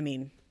 I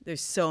mean,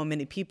 there's so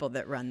many people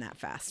that run that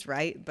fast,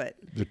 right? But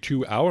the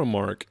 2-hour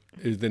mark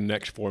is the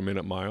next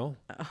 4-minute mile.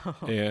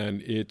 Oh.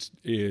 And it's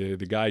the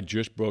guy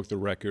just broke the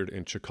record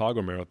in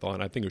Chicago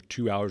Marathon. I think it was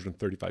 2 hours and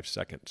 35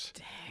 seconds.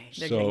 Dang,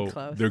 they're getting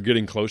close. They're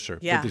getting closer.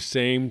 Yeah. But the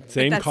same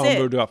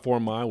convo to about 4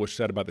 mile was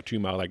said about the 2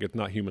 mile. Like, it's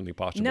not humanly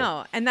possible.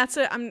 No, and that's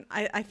what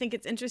I think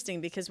it's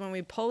interesting because when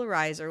we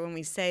polarize or when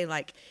we say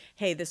like,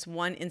 hey, this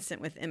one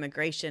incident with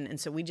immigration,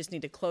 and so we just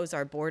need to close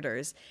our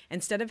borders,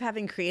 instead of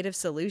having creative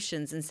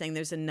solutions and saying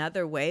there's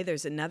another way,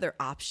 there's another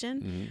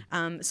option.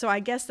 So I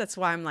guess that's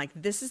why I'm like,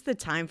 this is the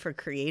time for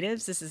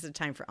creatives. This is the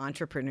time for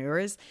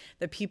entrepreneurs,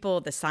 the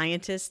people, the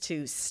scientists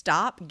to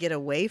stop, get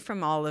away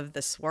from all of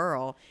the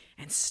swirl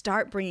and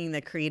start bringing the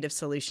creative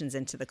solutions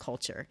into the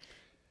culture.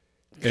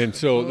 And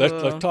so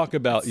let's talk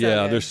about,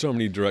 there's so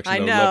many directions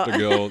I'd love to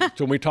go.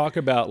 So when we talk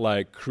about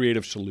like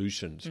creative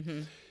solutions,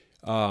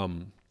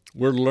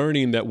 we're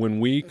learning that when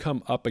we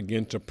come up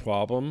against a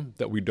problem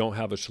that we don't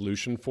have a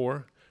solution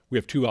for, we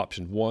have two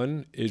options.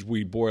 One is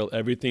we boil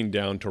everything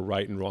down to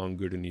right and wrong,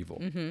 good and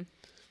evil.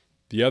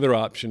 The other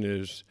option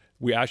is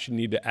we actually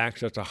need to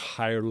access a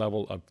higher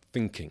level of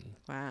thinking.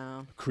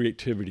 Wow.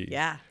 Creativity.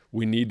 Yeah.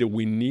 We need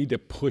to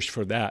push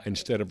for that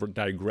instead of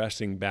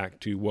digressing back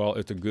to, well,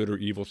 it's a good or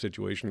evil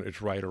situation,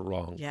 it's right or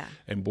wrong. Yeah.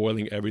 And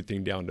boiling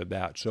everything down to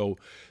that. So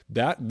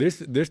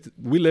this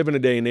we live in a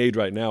day and age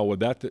right now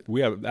where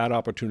we have that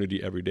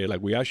opportunity every day.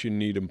 Like, we actually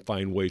need to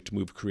find ways to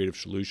move creative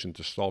solutions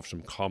to solve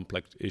some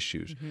complex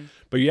issues.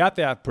 But you have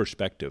to have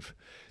perspective.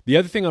 The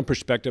other thing on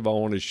perspective I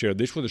wanted to share,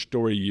 this was a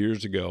story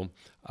years ago.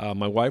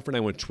 My wife and I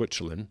went to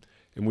Switzerland.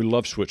 And we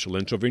love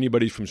Switzerland. So if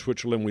anybody's from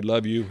Switzerland, we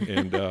love you.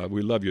 And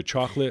we love your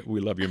chocolate. We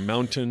love your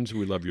mountains.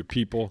 We love your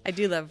people. I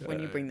do love when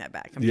you bring that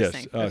back. I'm yes,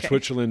 just saying. Okay.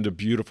 Switzerland's a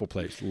beautiful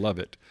place. Love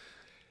it.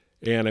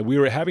 And we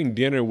were having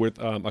dinner with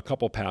a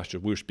couple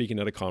pastors. We were speaking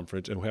at a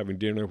conference, and we're having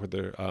dinner with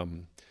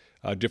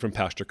different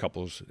pastor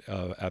couples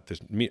at this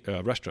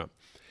restaurant.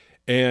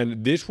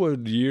 And this was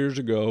years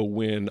ago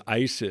when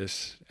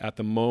ISIS, at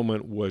the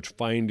moment, was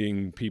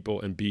finding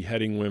people and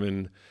beheading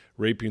women,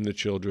 raping the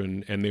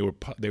children, and they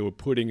were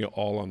putting it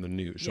all on the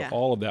news. So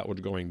all of that was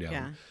going down.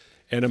 Yeah.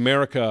 And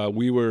America,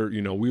 we were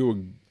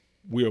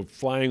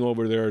flying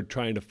over there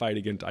trying to fight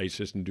against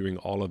ISIS and doing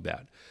all of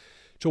that.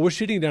 So we're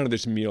sitting down at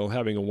this meal,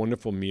 having a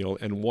wonderful meal,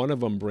 and one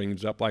of them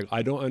brings up, like,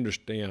 I don't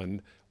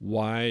understand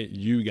why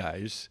you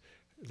guys,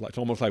 it's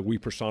almost like we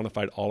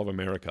personified all of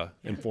America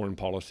in foreign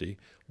policy,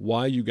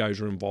 why you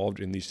guys are involved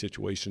in these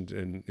situations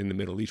in the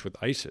Middle East with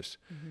ISIS.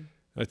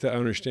 I said, I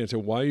understand. So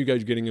why are you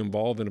guys getting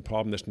involved in a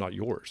problem that's not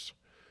yours?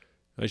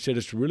 I said,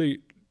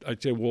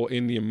 well,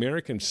 in the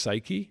American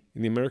psyche,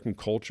 in the American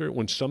culture,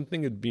 when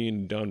something is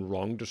being done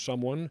wrong to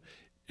someone,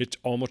 it's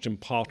almost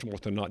impossible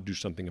to not do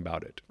something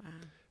about it. Wow.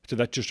 So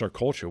that's just our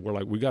culture. We're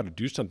like, we got to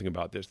do something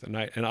about this. And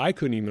I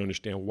couldn't even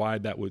understand why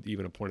that was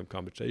even a point of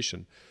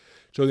conversation.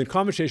 So the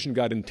conversation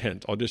got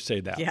intense. I'll just say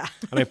that. Yeah.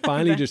 And I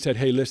finally just said,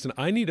 hey, listen,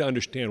 I need to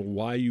understand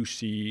why you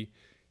see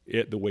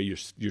it the way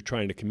you're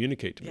trying to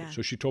communicate to me.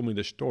 So she told me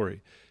this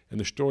story. And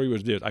the story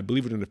was this. I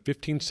believe it was in the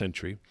 15th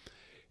century.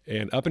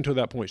 And up until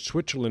that point,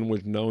 Switzerland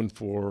was known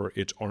for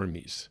its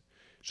armies.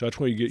 So that's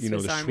where you get,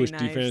 the Swiss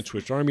defense,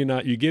 Swiss Army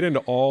knife. You get into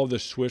all the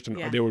Swiss,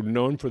 and they were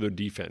known for their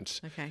defense.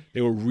 Okay.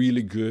 They were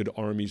really good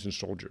armies and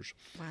soldiers.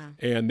 Wow.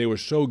 And they were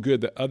so good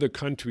that other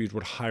countries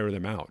would hire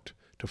them out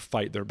to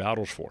fight their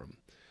battles for them.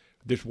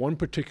 This one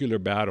particular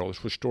battle,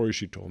 this was a story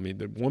she told me,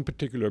 that one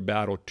particular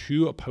battle,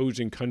 2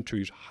 opposing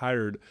countries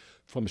hired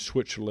from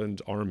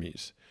Switzerland's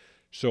armies.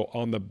 So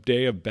on the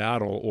day of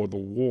battle or the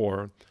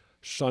war,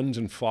 sons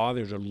and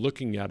fathers are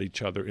looking at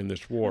each other in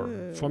this war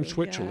from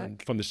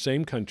Switzerland, from the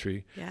same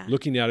country,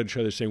 looking at each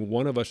other saying,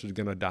 one of us is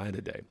going to die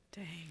today.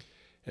 Dang.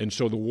 And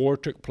so the war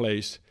took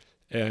place,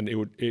 and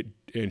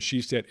and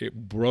she said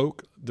it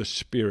broke the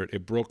spirit,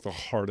 it broke the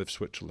heart of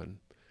Switzerland.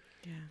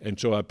 Yeah. And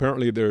so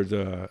apparently there's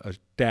a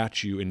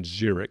statue in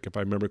Zurich, if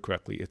I remember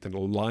correctly. It's a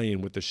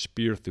lion with a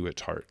spear through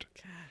its heart.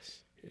 Gosh.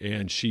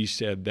 And she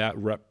said that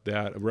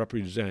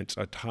represents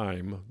a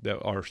time that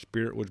our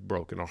spirit was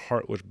broken, our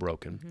heart was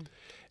broken. Mm-hmm.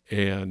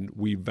 And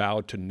we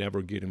vowed to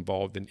never get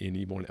involved in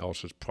anyone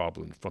else's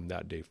problems from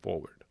that day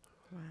forward.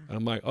 Wow. And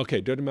I'm like, okay,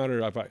 doesn't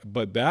matter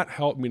but that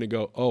helped me to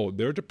go, oh,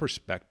 there's a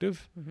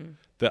perspective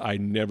that I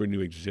never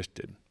knew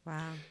existed.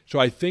 Wow. So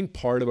I think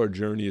part of our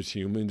journey as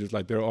humans is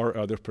like there are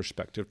other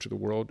perspectives to the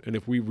world. And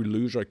if we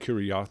lose our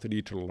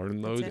curiosity to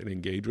learn those and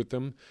engage with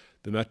them,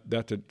 then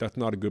that's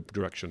not a good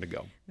direction to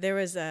go. There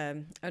was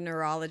a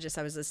neurologist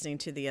I was listening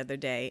to the other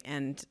day,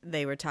 and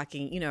they were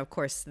talking, of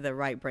course, the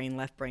right brain,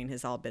 left brain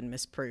has all been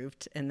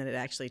misproved, and that it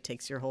actually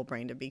takes your whole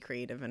brain to be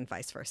creative and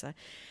vice versa.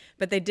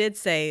 But they did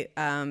say,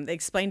 they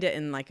explained it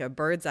in like a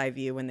bird's eye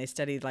view when they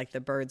studied like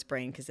the bird's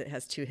brain, because it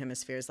has 2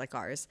 hemispheres like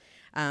ours.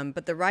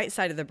 But the right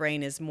side of the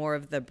brain is more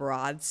of the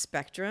broad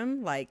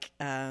spectrum, like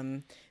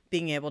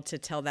being able to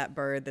tell that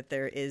bird that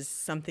there is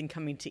something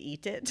coming to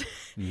eat it.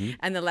 Mm-hmm.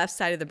 And the left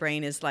side of the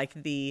brain is like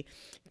the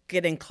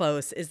getting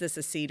close. Is this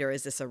a seed or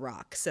is this a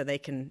rock? So they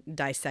can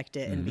dissect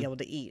it and be able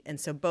to eat. And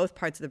so both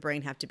parts of the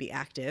brain have to be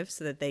active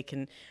so that they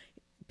can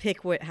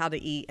pick how to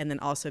eat and then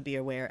also be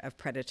aware of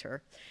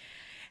predator.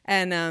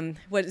 And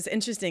what is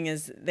interesting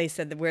is they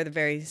said that we're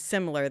very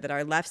similar, that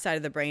our left side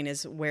of the brain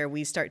is where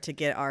we start to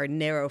get our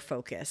narrow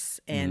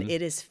focus, and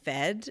it is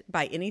fed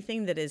by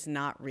anything that is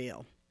not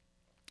real.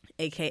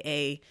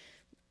 AKA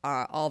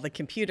all the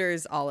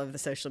computers, all of the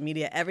social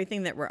media,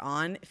 everything that we're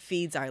on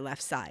feeds our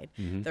left side.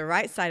 Mm-hmm. The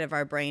right side of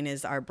our brain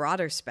is our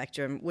broader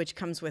spectrum, which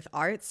comes with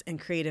arts and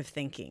creative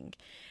thinking.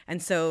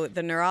 And so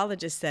the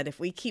neurologist said, if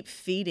we keep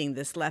feeding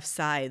this left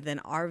side, then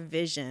our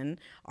vision,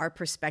 our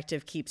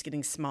perspective keeps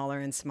getting smaller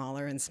and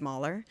smaller and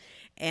smaller.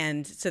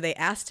 And so they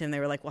asked him, they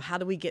were like, well, how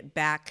do we get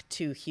back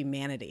to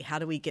humanity? How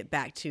do we get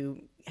back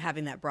to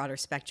having that broader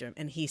spectrum?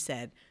 And he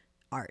said,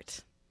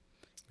 art.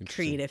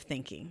 Creative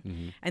thinking.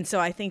 Mm-hmm. And so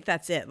I think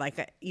that's it.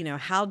 Like,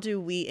 how do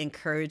we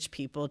encourage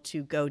people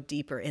to go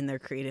deeper in their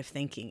creative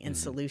thinking and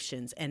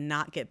solutions and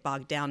not get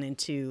bogged down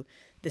into,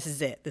 this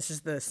is it. This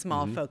is the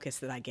small focus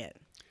that I get.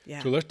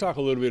 Yeah. So let's talk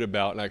a little bit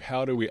about like,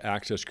 how do we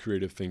access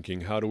creative thinking?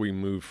 How do we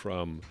move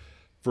from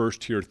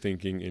first tier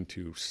thinking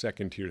into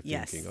second tier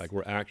thinking? Like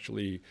we're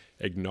actually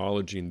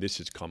acknowledging this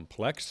is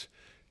complex.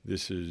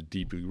 This is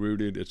deeply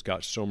rooted. It's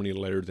got so many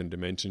layers and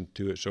dimensions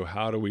to it. So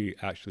how do we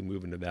actually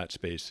move into that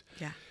space?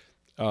 Yeah.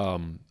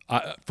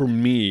 For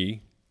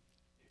me,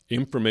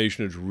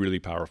 information is really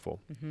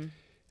powerful. Mm-hmm.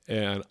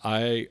 And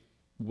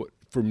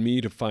for me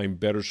to find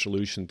better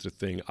solutions to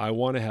things, I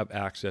want to have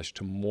access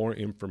to more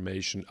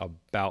information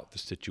about the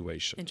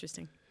situation.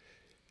 Interesting.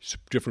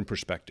 Different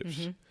perspectives.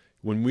 Mm-hmm.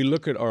 When we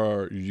look at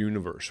our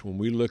universe, when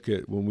we look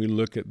at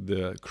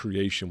the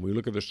creation, we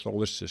look at the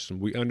solar system,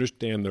 we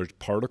understand there's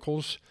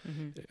particles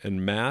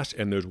and mass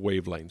and there's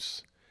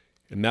wavelengths.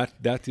 And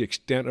that's the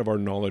extent of our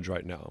knowledge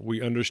right now.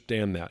 We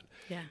understand that.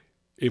 Yeah.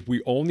 If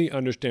we only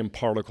understand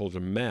particles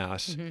and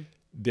mass,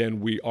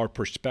 then our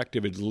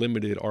perspective is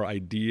limited. Our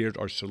ideas,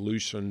 our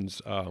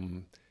solutions,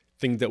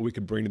 things that we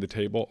could bring to the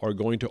table are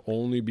going to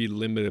only be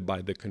limited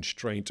by the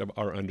constraints of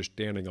our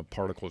understanding of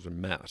particles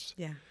and mass.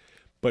 Yeah.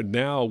 But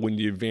now, when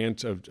the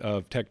advance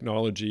of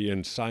technology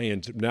and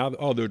science,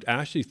 there's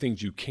actually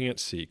things you can't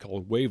see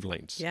called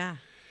wavelengths. Yeah.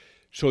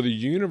 So the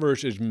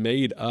universe is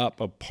made up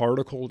of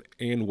particles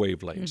and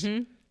wavelengths.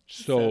 Mm-hmm.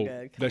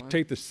 So let's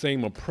take the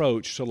same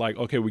approach. So like,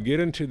 okay, we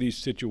get into these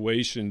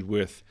situations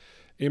with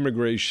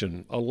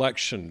immigration,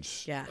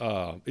 elections,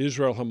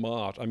 Israel,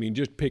 Hamas. I mean,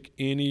 just pick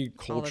any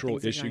cultural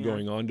issue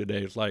going on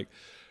today. It's like,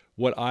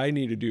 what I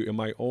need to do, am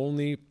I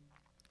only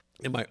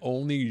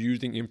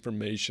using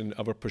information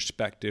of a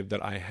perspective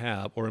that I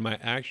have, or am I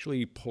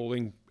actually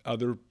pulling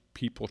other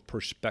people's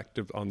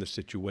perspective on the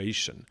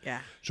situation.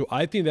 Yeah. So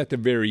I think that's a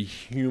very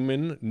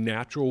human,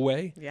 natural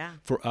way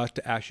for us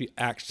to actually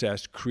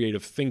access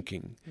creative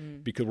thinking,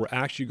 because we're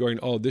actually going,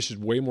 oh, this is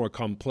way more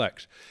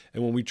complex.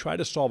 And when we try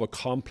to solve a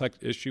complex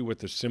issue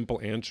with a simple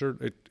answer,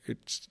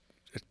 it's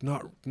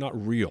not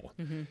real.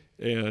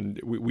 And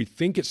we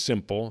think it's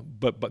simple,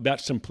 but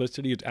that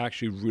simplicity is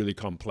actually really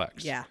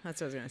complex. Yeah,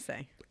 that's what I was going to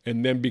say.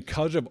 And then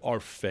because of our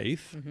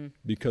faith,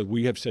 because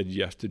we have said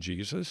yes to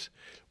Jesus,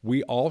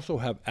 we also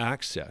have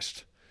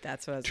access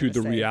to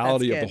the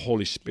reality of the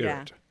Holy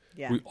Spirit.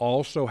 Yeah. We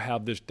also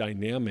have this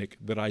dynamic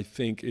that I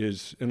think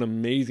is an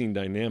amazing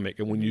dynamic.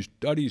 And when you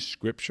study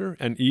Scripture,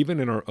 and even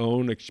in our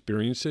own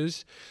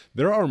experiences,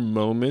 there are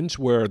moments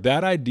where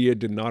that idea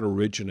did not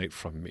originate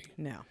from me.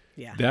 No.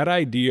 Yeah. That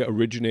idea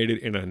originated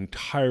in an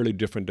entirely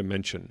different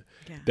dimension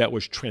that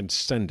was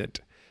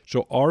transcendent.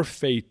 So our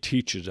faith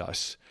teaches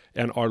us,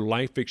 and our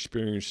life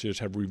experiences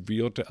have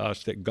revealed to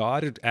us that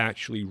God is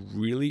actually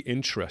really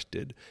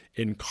interested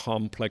in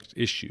complex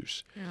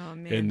issues. Oh,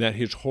 man. And that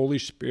his Holy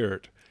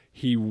Spirit,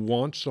 he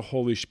wants the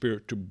Holy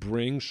Spirit to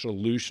bring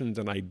solutions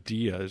and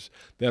ideas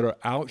that are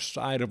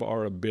outside of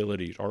our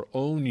abilities, our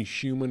own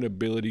human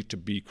ability to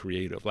be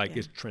creative. Like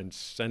it's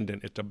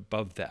transcendent, it's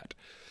above that.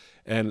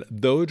 And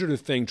those are the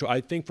things. So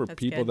I think for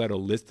people that are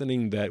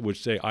listening that would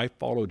say, I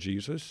follow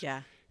Jesus,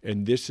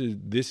 and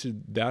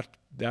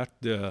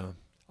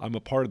I'm a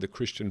part of the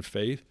Christian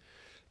faith,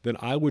 then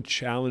I would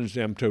challenge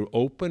them to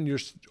open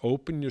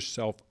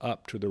yourself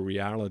up to the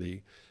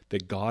reality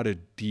that God is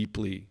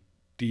deeply,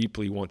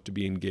 deeply wants to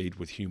be engaged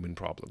with human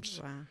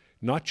problems. Wow.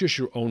 Not just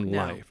your own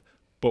life,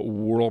 but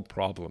world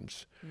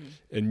problems.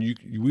 And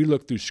we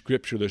look through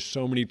Scripture, there's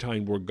so many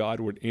times where God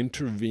would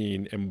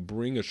intervene and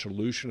bring a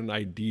solution, an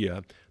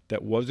idea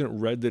that wasn't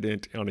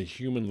resident on a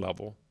human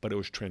level, but it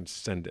was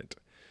transcendent.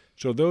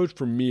 So those,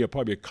 for me, are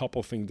probably a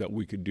couple things that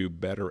we could do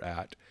better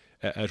at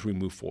as we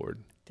move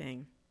forward.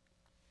 Dang.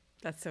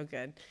 That's so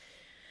good.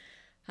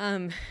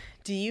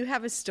 Do you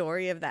have a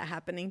story of that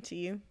happening to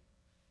you?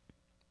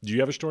 Do you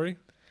have a story?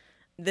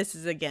 This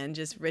is, again,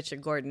 just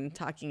Richard Gordon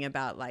talking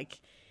about like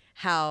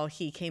how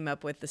he came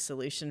up with the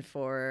solution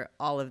for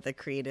all of the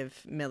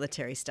creative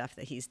military stuff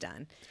that he's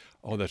done.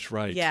 Oh, that's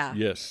right. Yeah.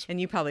 Yes.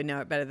 And you probably know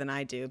it better than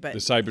I do, but the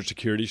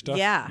cybersecurity stuff?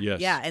 Yeah. Yes.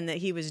 Yeah. And that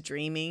he was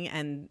dreaming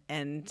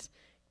and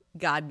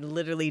God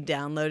literally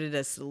downloaded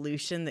a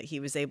solution that he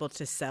was able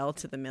to sell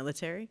to the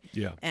military.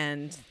 Yeah.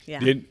 And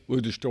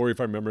With the story, if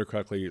I remember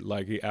correctly,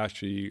 like he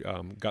actually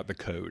got the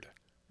code.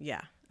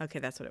 Yeah. Okay,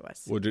 that's what it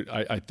was. Well,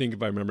 I think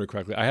if I remember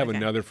correctly, I have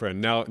another friend.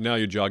 Now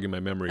you're jogging my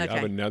memory. Okay. I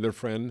have another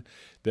friend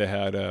that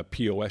had a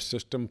POS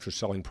system for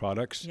selling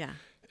products. Yeah.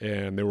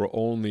 And there was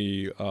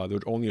only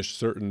a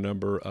certain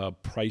number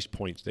of price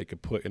points they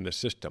could put in the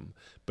system,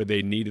 but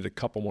they needed a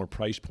couple more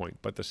price points.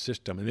 But the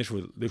system, and this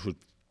was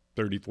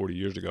 30, 40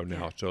 years ago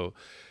now, so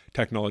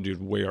technology is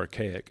way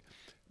archaic.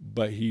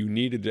 But he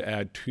needed to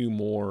add 2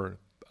 more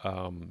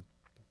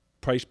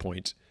price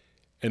points,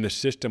 and the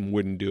system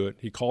wouldn't do it.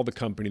 He called the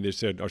company. They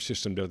said, our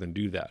system doesn't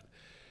do that.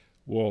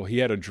 Well, he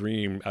had a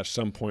dream at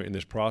some point in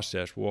this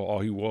process. Well,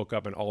 he woke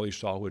up and all he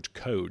saw was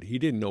code. He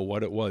didn't know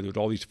what it was. It was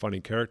all these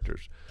funny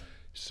characters.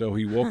 So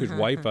he woke his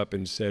wife up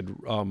and said,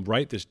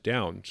 write this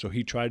down. So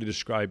he tried to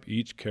describe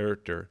each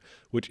character,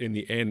 which in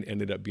the end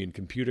ended up being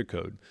computer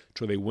code.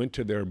 So they went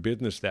to their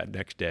business that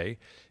next day,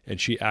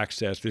 and she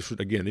accessed, this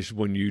is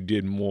when you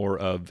did more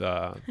of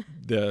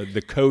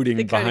the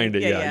coding behind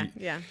it.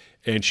 Yeah.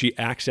 And she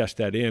accessed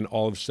that in.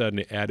 All of a sudden,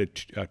 it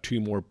added 2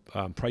 more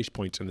price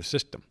points in the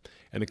system.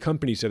 And the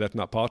company said that's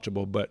not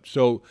possible. But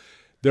so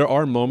there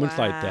are moments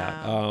like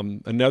that.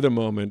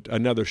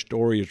 Another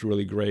story is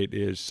really great,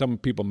 is some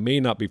people may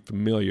not be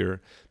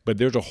familiar, but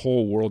there's a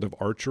whole world of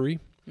archery.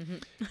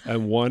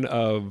 And one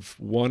of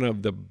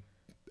the,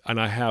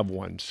 and I have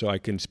one, so I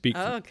can speak.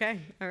 Oh, okay.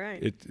 All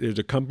right. There's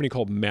a company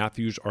called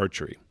Matthews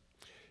Archery.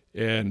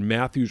 And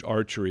Matthews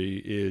Archery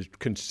is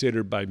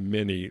considered by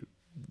many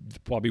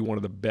probably one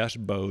of the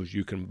best bows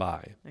you can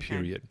buy,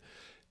 period.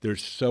 They're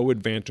so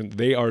advanced.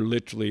 They are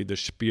literally the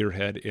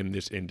spearhead in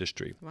this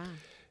industry. Wow.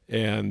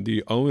 And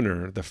the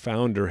owner, the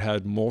founder,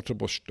 had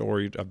multiple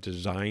stories of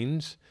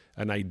designs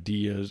and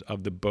ideas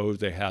of the bows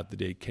they had that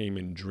they came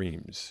in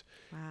dreams,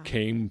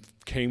 came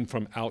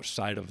from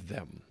outside of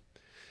them.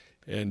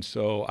 And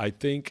so I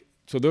think,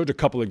 so there's a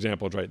couple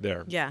examples right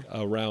there. Yeah.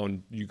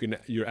 Around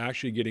you're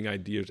actually getting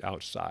ideas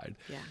outside.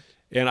 Yeah.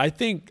 And I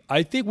think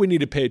we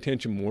need to pay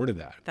attention more to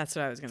that. That's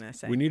what I was going to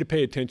say. We need to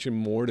pay attention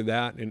more to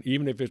that, and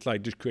even if it's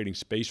like just creating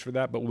space for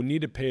that, but we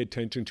need to pay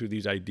attention to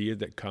these ideas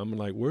that come and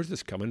like, where's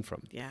this coming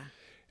from? Yeah.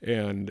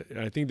 And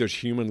I think there's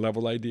human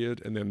level ideas,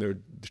 and then there's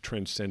the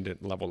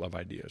transcendent level of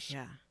ideas.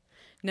 Yeah.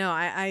 No,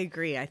 I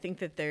agree. I think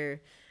that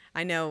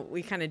I know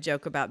we kind of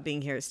joke about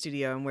being here at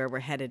Studio and where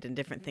we're headed and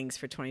different things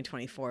for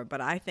 2024, but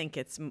I think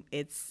it's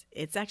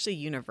actually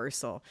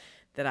universal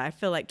that I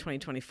feel like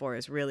 2024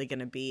 is really going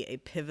to be a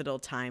pivotal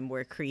time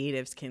where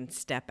creatives can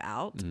step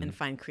out and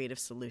find creative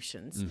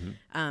solutions.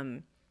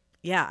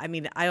 Yeah, I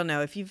mean, I don't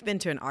know if you've been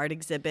to an art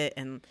exhibit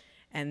and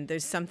and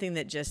there's something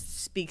that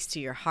just speaks to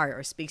your heart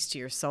or speaks to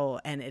your soul,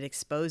 and it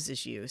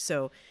exposes you.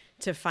 So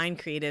to find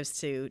creatives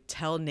to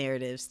tell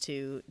narratives,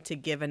 to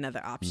give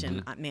another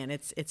option, man,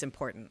 it's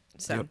important.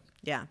 So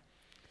yeah.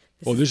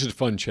 This is a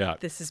fun chat.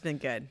 This has been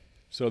good.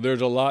 So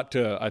there's a lot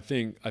to, I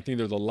think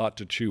there's a lot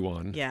to chew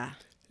on. Yeah.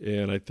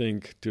 And I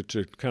think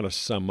to kind of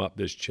sum up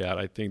this chat,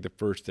 I think the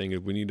first thing is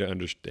we need to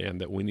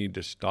understand that we need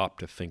to stop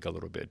to think a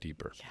little bit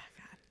deeper. Yeah,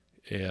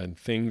 God. And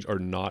things are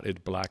not as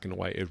black and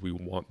white as we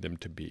want them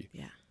to be.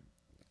 Yeah.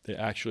 They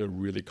actually are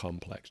really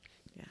complex.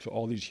 Yeah. So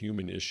all these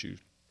human issues.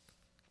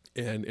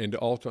 And to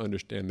also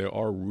understand there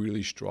are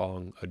really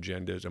strong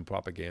agendas and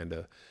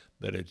propaganda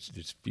that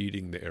it's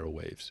feeding the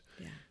airwaves.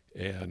 Yeah.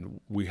 And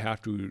we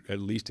have to at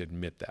least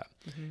admit that.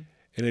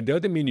 And it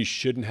doesn't mean you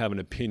shouldn't have an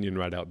opinion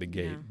right out the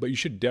gate, but you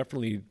should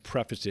definitely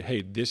preface it,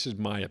 hey, this is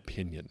my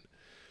opinion.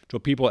 So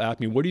people ask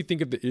me, what do you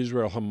think of the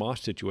Israel-Hamas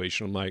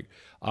situation? I'm like,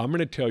 I'm going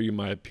to tell you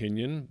my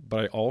opinion,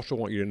 but I also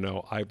want you to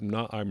know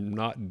I'm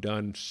not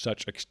done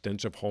such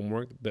extensive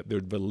homework that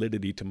there's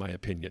validity to my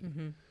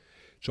opinion.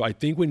 So I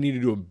think we need to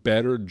do a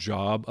better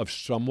job of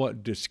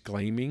somewhat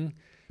disclaiming,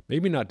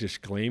 maybe not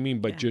disclaiming,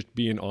 but just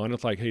being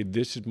honest, like, hey,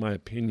 this is my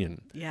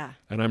opinion. Yeah.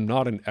 And I'm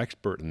not an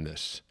expert in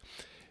this.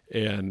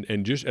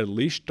 And just at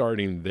least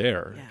starting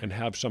there and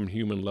have some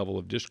human level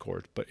of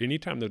discourse. But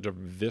anytime there's a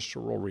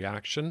visceral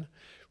reaction,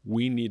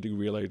 we need to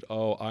realize,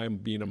 oh, I'm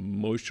being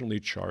emotionally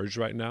charged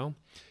right now,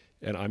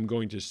 and I'm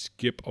going to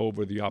skip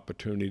over the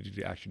opportunity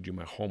to actually do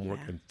my homework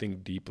and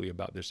think deeply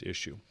about this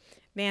issue.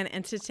 Man,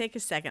 and to take a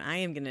second, I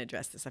am going to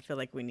address this. I feel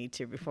like we need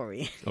to before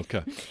we...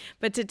 Okay.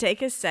 But to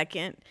take a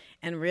second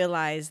and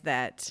realize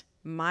that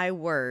my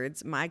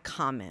words, my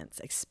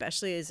comments,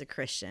 especially as a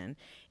Christian,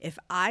 if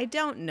I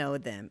don't know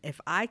them,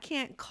 if I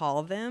can't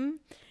call them,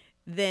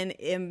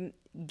 then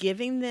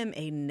giving them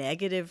a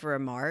negative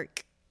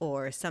remark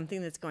or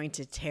something that's going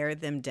to tear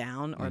them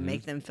down or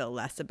make them feel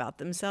less about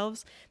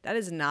themselves, that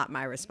is not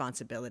my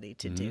responsibility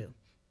to do.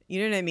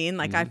 You know what I mean?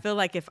 Like, I feel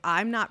like if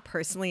I'm not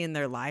personally in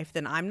their life,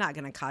 then I'm not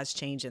going to cause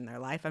change in their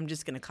life. I'm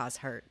just going to cause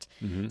hurt.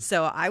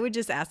 So I would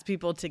just ask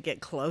people to get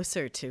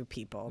closer to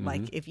people.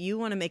 Like, if you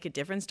want to make a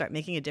difference, start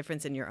making a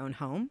difference in your own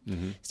home,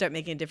 start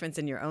making a difference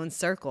in your own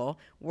circle.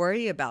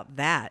 Worry about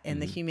that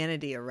and the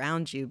humanity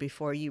around you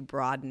before you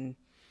broaden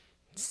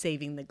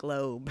saving the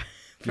globe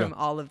from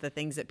all of the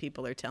things that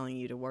people are telling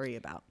you to worry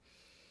about.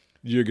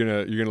 You're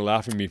gonna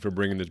laugh at me for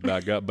bringing this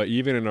back up, but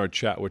even in our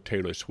chat with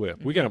Taylor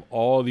Swift, we can have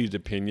all these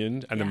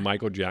opinions, and then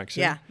Michael Jackson.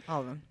 Yeah,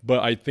 all of them.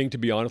 But I think, to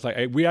be honest,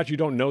 like we actually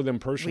don't know them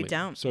personally. We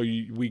don't. So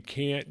we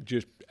can't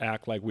just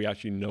act like we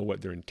actually know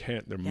what their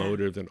intent, their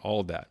motives, and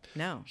all that.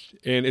 No.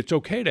 And it's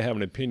okay to have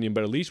an opinion,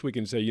 but at least we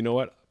can say, you know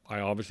what? I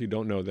obviously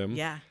don't know them.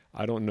 Yeah.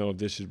 I don't know if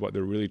this is what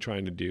they're really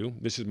trying to do.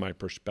 This is my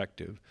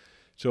perspective.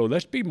 So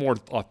let's be more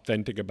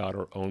authentic about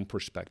our own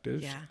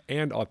perspectives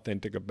and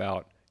authentic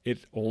about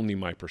it's only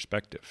my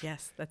perspective.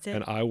 Yes, that's it.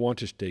 And I want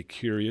to stay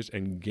curious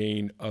and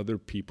gain other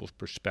people's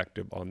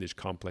perspective on these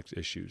complex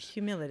issues.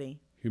 Humility.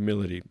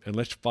 And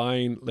let's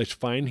find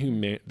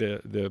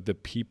the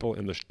people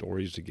and the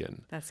stories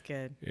again. That's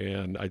good.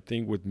 And I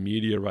think with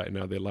media right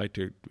now, they like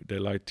to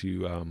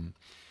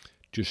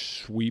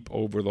just sweep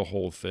over the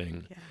whole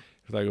thing. Yeah.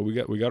 It's like we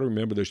got to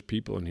remember there's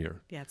people in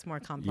here. Yeah, it's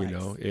more complex. You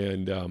know,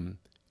 and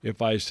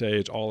if I say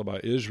it's all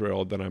about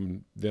Israel, then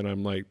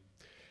I'm like,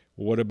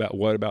 what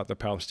about the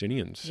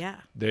Palestinians? Yeah.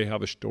 They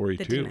have a story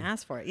too. They didn't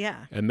ask for it,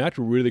 yeah. And that's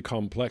really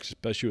complex,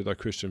 especially with our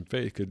Christian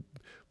faith, because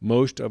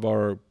most of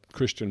our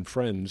Christian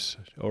friends,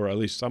 or at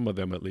least some of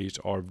them at least,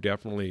 are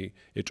definitely,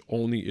 it's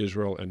only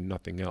Israel and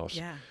nothing else.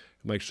 Yeah.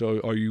 Like,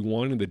 so are you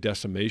wanting the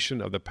decimation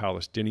of the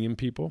Palestinian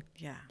people?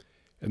 Yeah.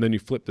 And then you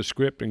flip the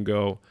script and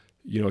go,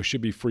 you know, it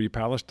should be free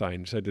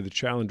Palestine. So the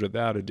challenge with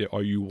that,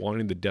 are you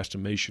wanting the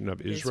decimation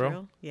of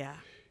Israel? Yeah.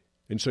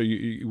 And so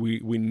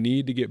we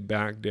need to get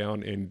back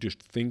down and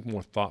just think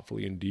more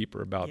thoughtfully and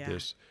deeper about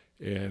this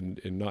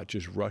and not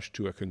just rush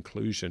to a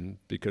conclusion,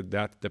 because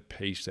that's the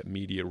pace that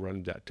media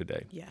runs at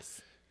today. Yes.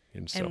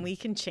 And we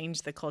can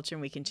change the culture,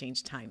 and we can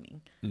change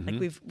timing.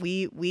 Like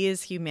we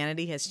as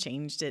humanity has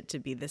changed it to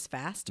be this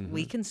fast.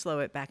 We can slow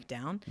it back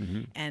down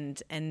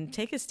and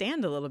take a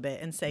stand a little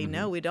bit and say,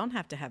 no, we don't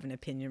have to have an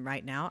opinion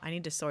right now. I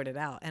need to sort it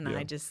out. And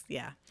I just,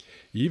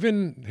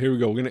 Even, here we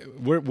go.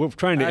 We're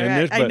trying to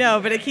end this. But I know,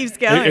 but it keeps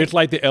going. It's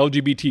like the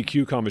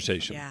LGBTQ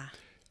conversation.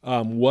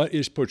 Yeah. What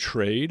is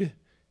portrayed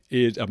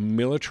is a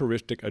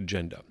militaristic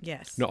agenda.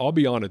 Yes. Now, I'll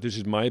be honest, this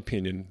is my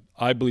opinion.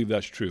 I believe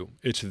that's true.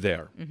 It's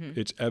there.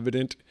 It's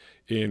evident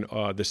in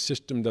the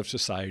systems of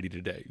society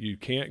today. You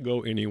can't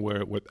go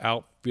anywhere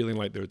without feeling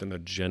like there's an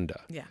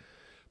agenda. Yeah.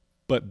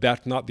 But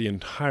that's not the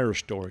entire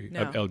story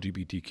of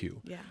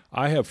LGBTQ. Yeah.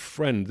 I have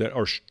friends that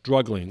are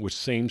struggling with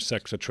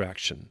same-sex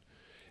attraction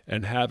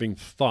and having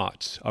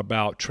thoughts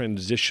about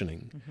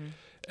transitioning.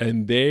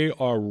 And they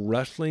are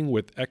wrestling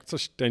with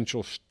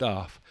existential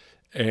stuff,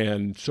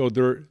 And so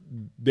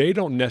they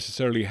don't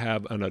necessarily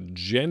have an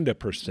agenda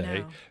per se.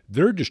 No.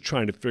 They're just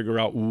trying to figure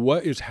out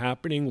what is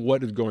happening,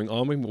 what is going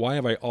on with me, why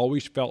have I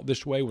always felt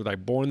this way? Was I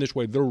born this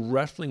way? They're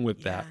wrestling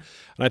with that.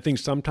 And I think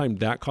sometimes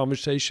that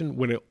conversation,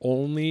 when it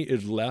only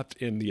is left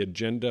in the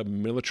agenda,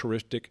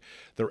 militaristic,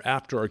 they're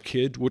after our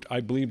kids, which I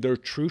believe there's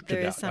truth to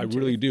that. I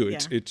really do.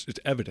 It's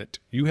evident.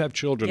 You have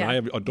children. I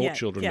have adult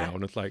children now.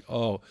 And it's like,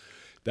 oh,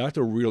 that's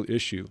a real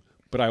issue.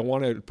 But I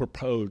want to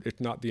propose it's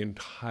not the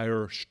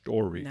entire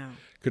story. No.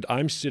 Because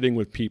I'm sitting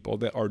with people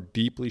that are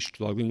deeply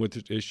struggling with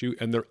this issue,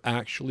 and they're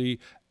actually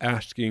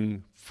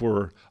asking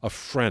for a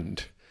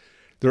friend.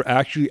 They're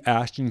actually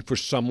asking for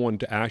someone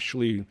to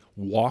actually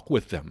walk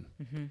with them.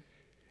 Mm-hmm.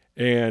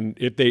 And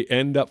if they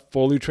end up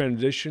fully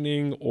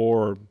transitioning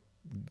or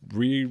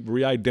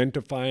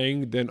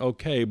re-identifying, then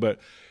okay. But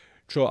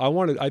so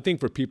I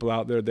think for people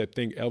out there that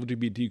think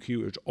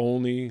LGBTQ is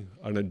only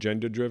an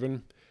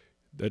agenda-driven,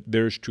 that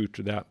there's truth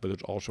to that, but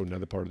there's also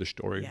another part of the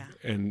story. Yeah.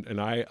 And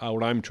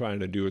what I'm trying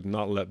to do is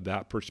not let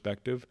that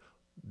perspective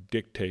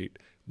dictate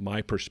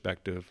my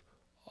perspective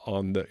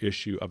on the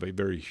issue of a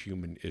very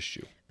human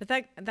issue. But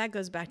that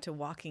goes back to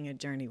walking a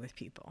journey with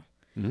people.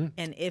 Mm-hmm.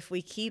 And if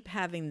we keep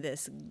having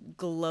this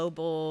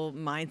global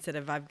mindset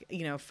of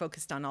I've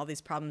focused on all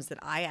these problems that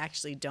I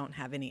actually don't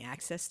have any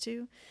access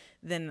to,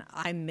 then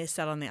I miss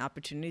out on the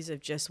opportunities of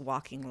just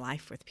walking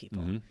life with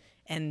people. Mm-hmm.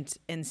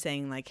 And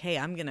saying like, hey,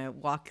 I'm going to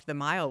walk the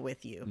mile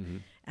with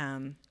you.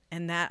 Mm-hmm.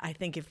 And that, I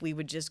think if we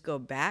would just go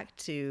back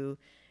to,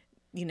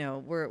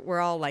 we're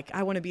all like,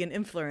 I want to be an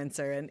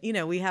influencer. And,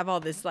 we have all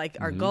this, like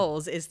our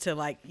goals is to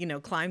like,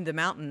 climb the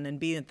mountain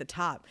and be at the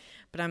top.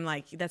 But I'm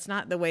like, that's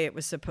not the way it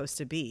was supposed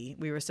to be.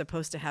 We were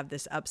supposed to have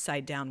this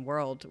upside down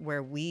world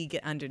where we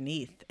get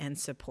underneath and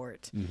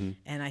support. Mm-hmm.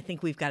 And I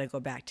think we've got to go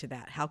back to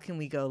that. How can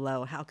we go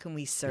low? How can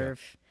we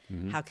serve? Yeah.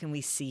 Mm-hmm. How can we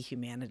see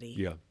humanity?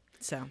 Yeah.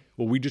 So.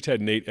 Well, we just had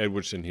Nate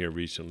Edwardson here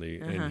recently,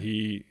 and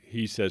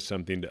he said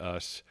something to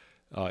us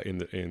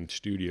in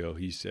studio.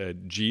 He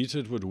said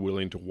Jesus was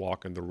willing to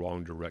walk in the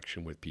wrong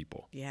direction with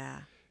people.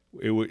 Yeah.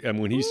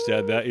 And when he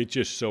said that, it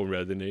just so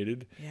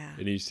resonated. Yeah.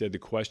 And he said the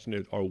question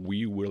is, are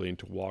we willing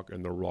to walk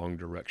in the wrong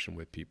direction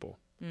with people?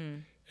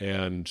 Mm.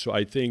 And so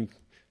I think,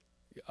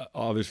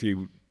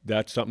 obviously,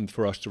 that's something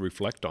for us to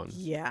reflect on.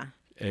 Yeah.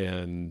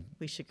 And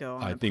we should go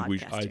on. I think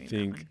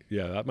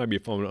that might be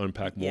fun to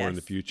unpack more in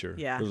the future.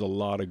 Yeah. There's a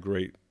lot of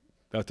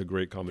that's a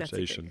great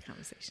conversation. That's a great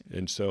conversation.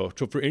 And so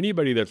for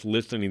anybody that's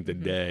listening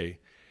today,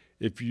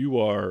 if you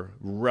are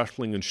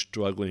wrestling and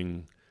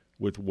struggling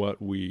with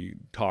what we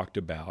talked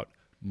about,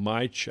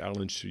 my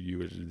challenge to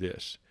you is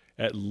this: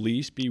 at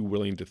least be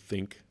willing to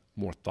think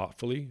more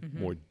thoughtfully,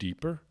 more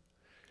deeper,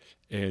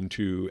 and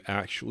to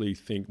actually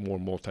think more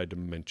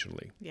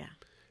multidimensionally. Yeah.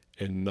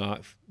 And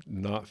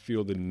not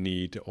feel the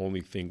need to only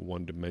think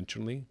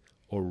one-dimensionally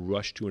or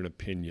rush to an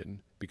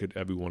opinion because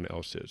everyone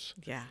else is.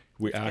 Yeah,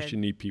 we actually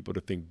need people to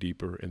think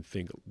deeper and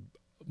think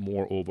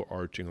more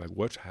overarching, like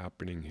what's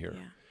happening here.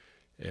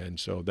 Yeah. And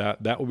so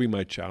that will be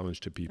my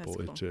challenge to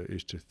people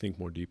is to think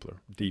more deeper.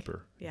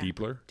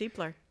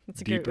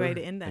 That's a great way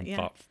to end that.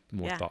 And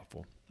more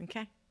thoughtful.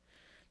 Okay.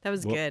 That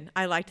was good.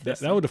 I liked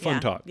this. That was a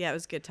fun talk. Yeah, it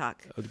was good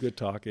talk. It was a good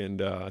talk,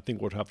 and I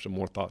think we'll have some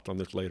more thoughts on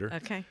this later.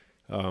 Okay.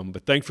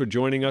 But thanks for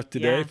joining us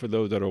today, for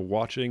those that are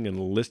watching and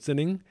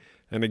listening.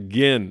 And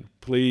again,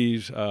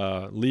 please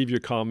leave your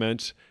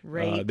comments.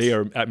 They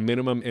are at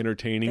minimum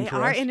entertaining for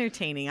us. They are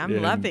entertaining.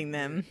 I'm loving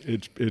them.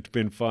 It's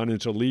been fun.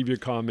 And so leave your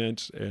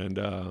comments and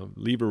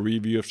leave a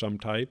review of some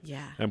type.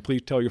 Yeah. And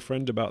please tell your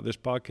friends about this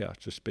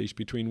podcast, The Space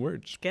Between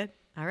Words. Good.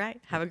 All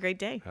right. Have a great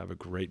day. Have a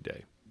great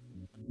day.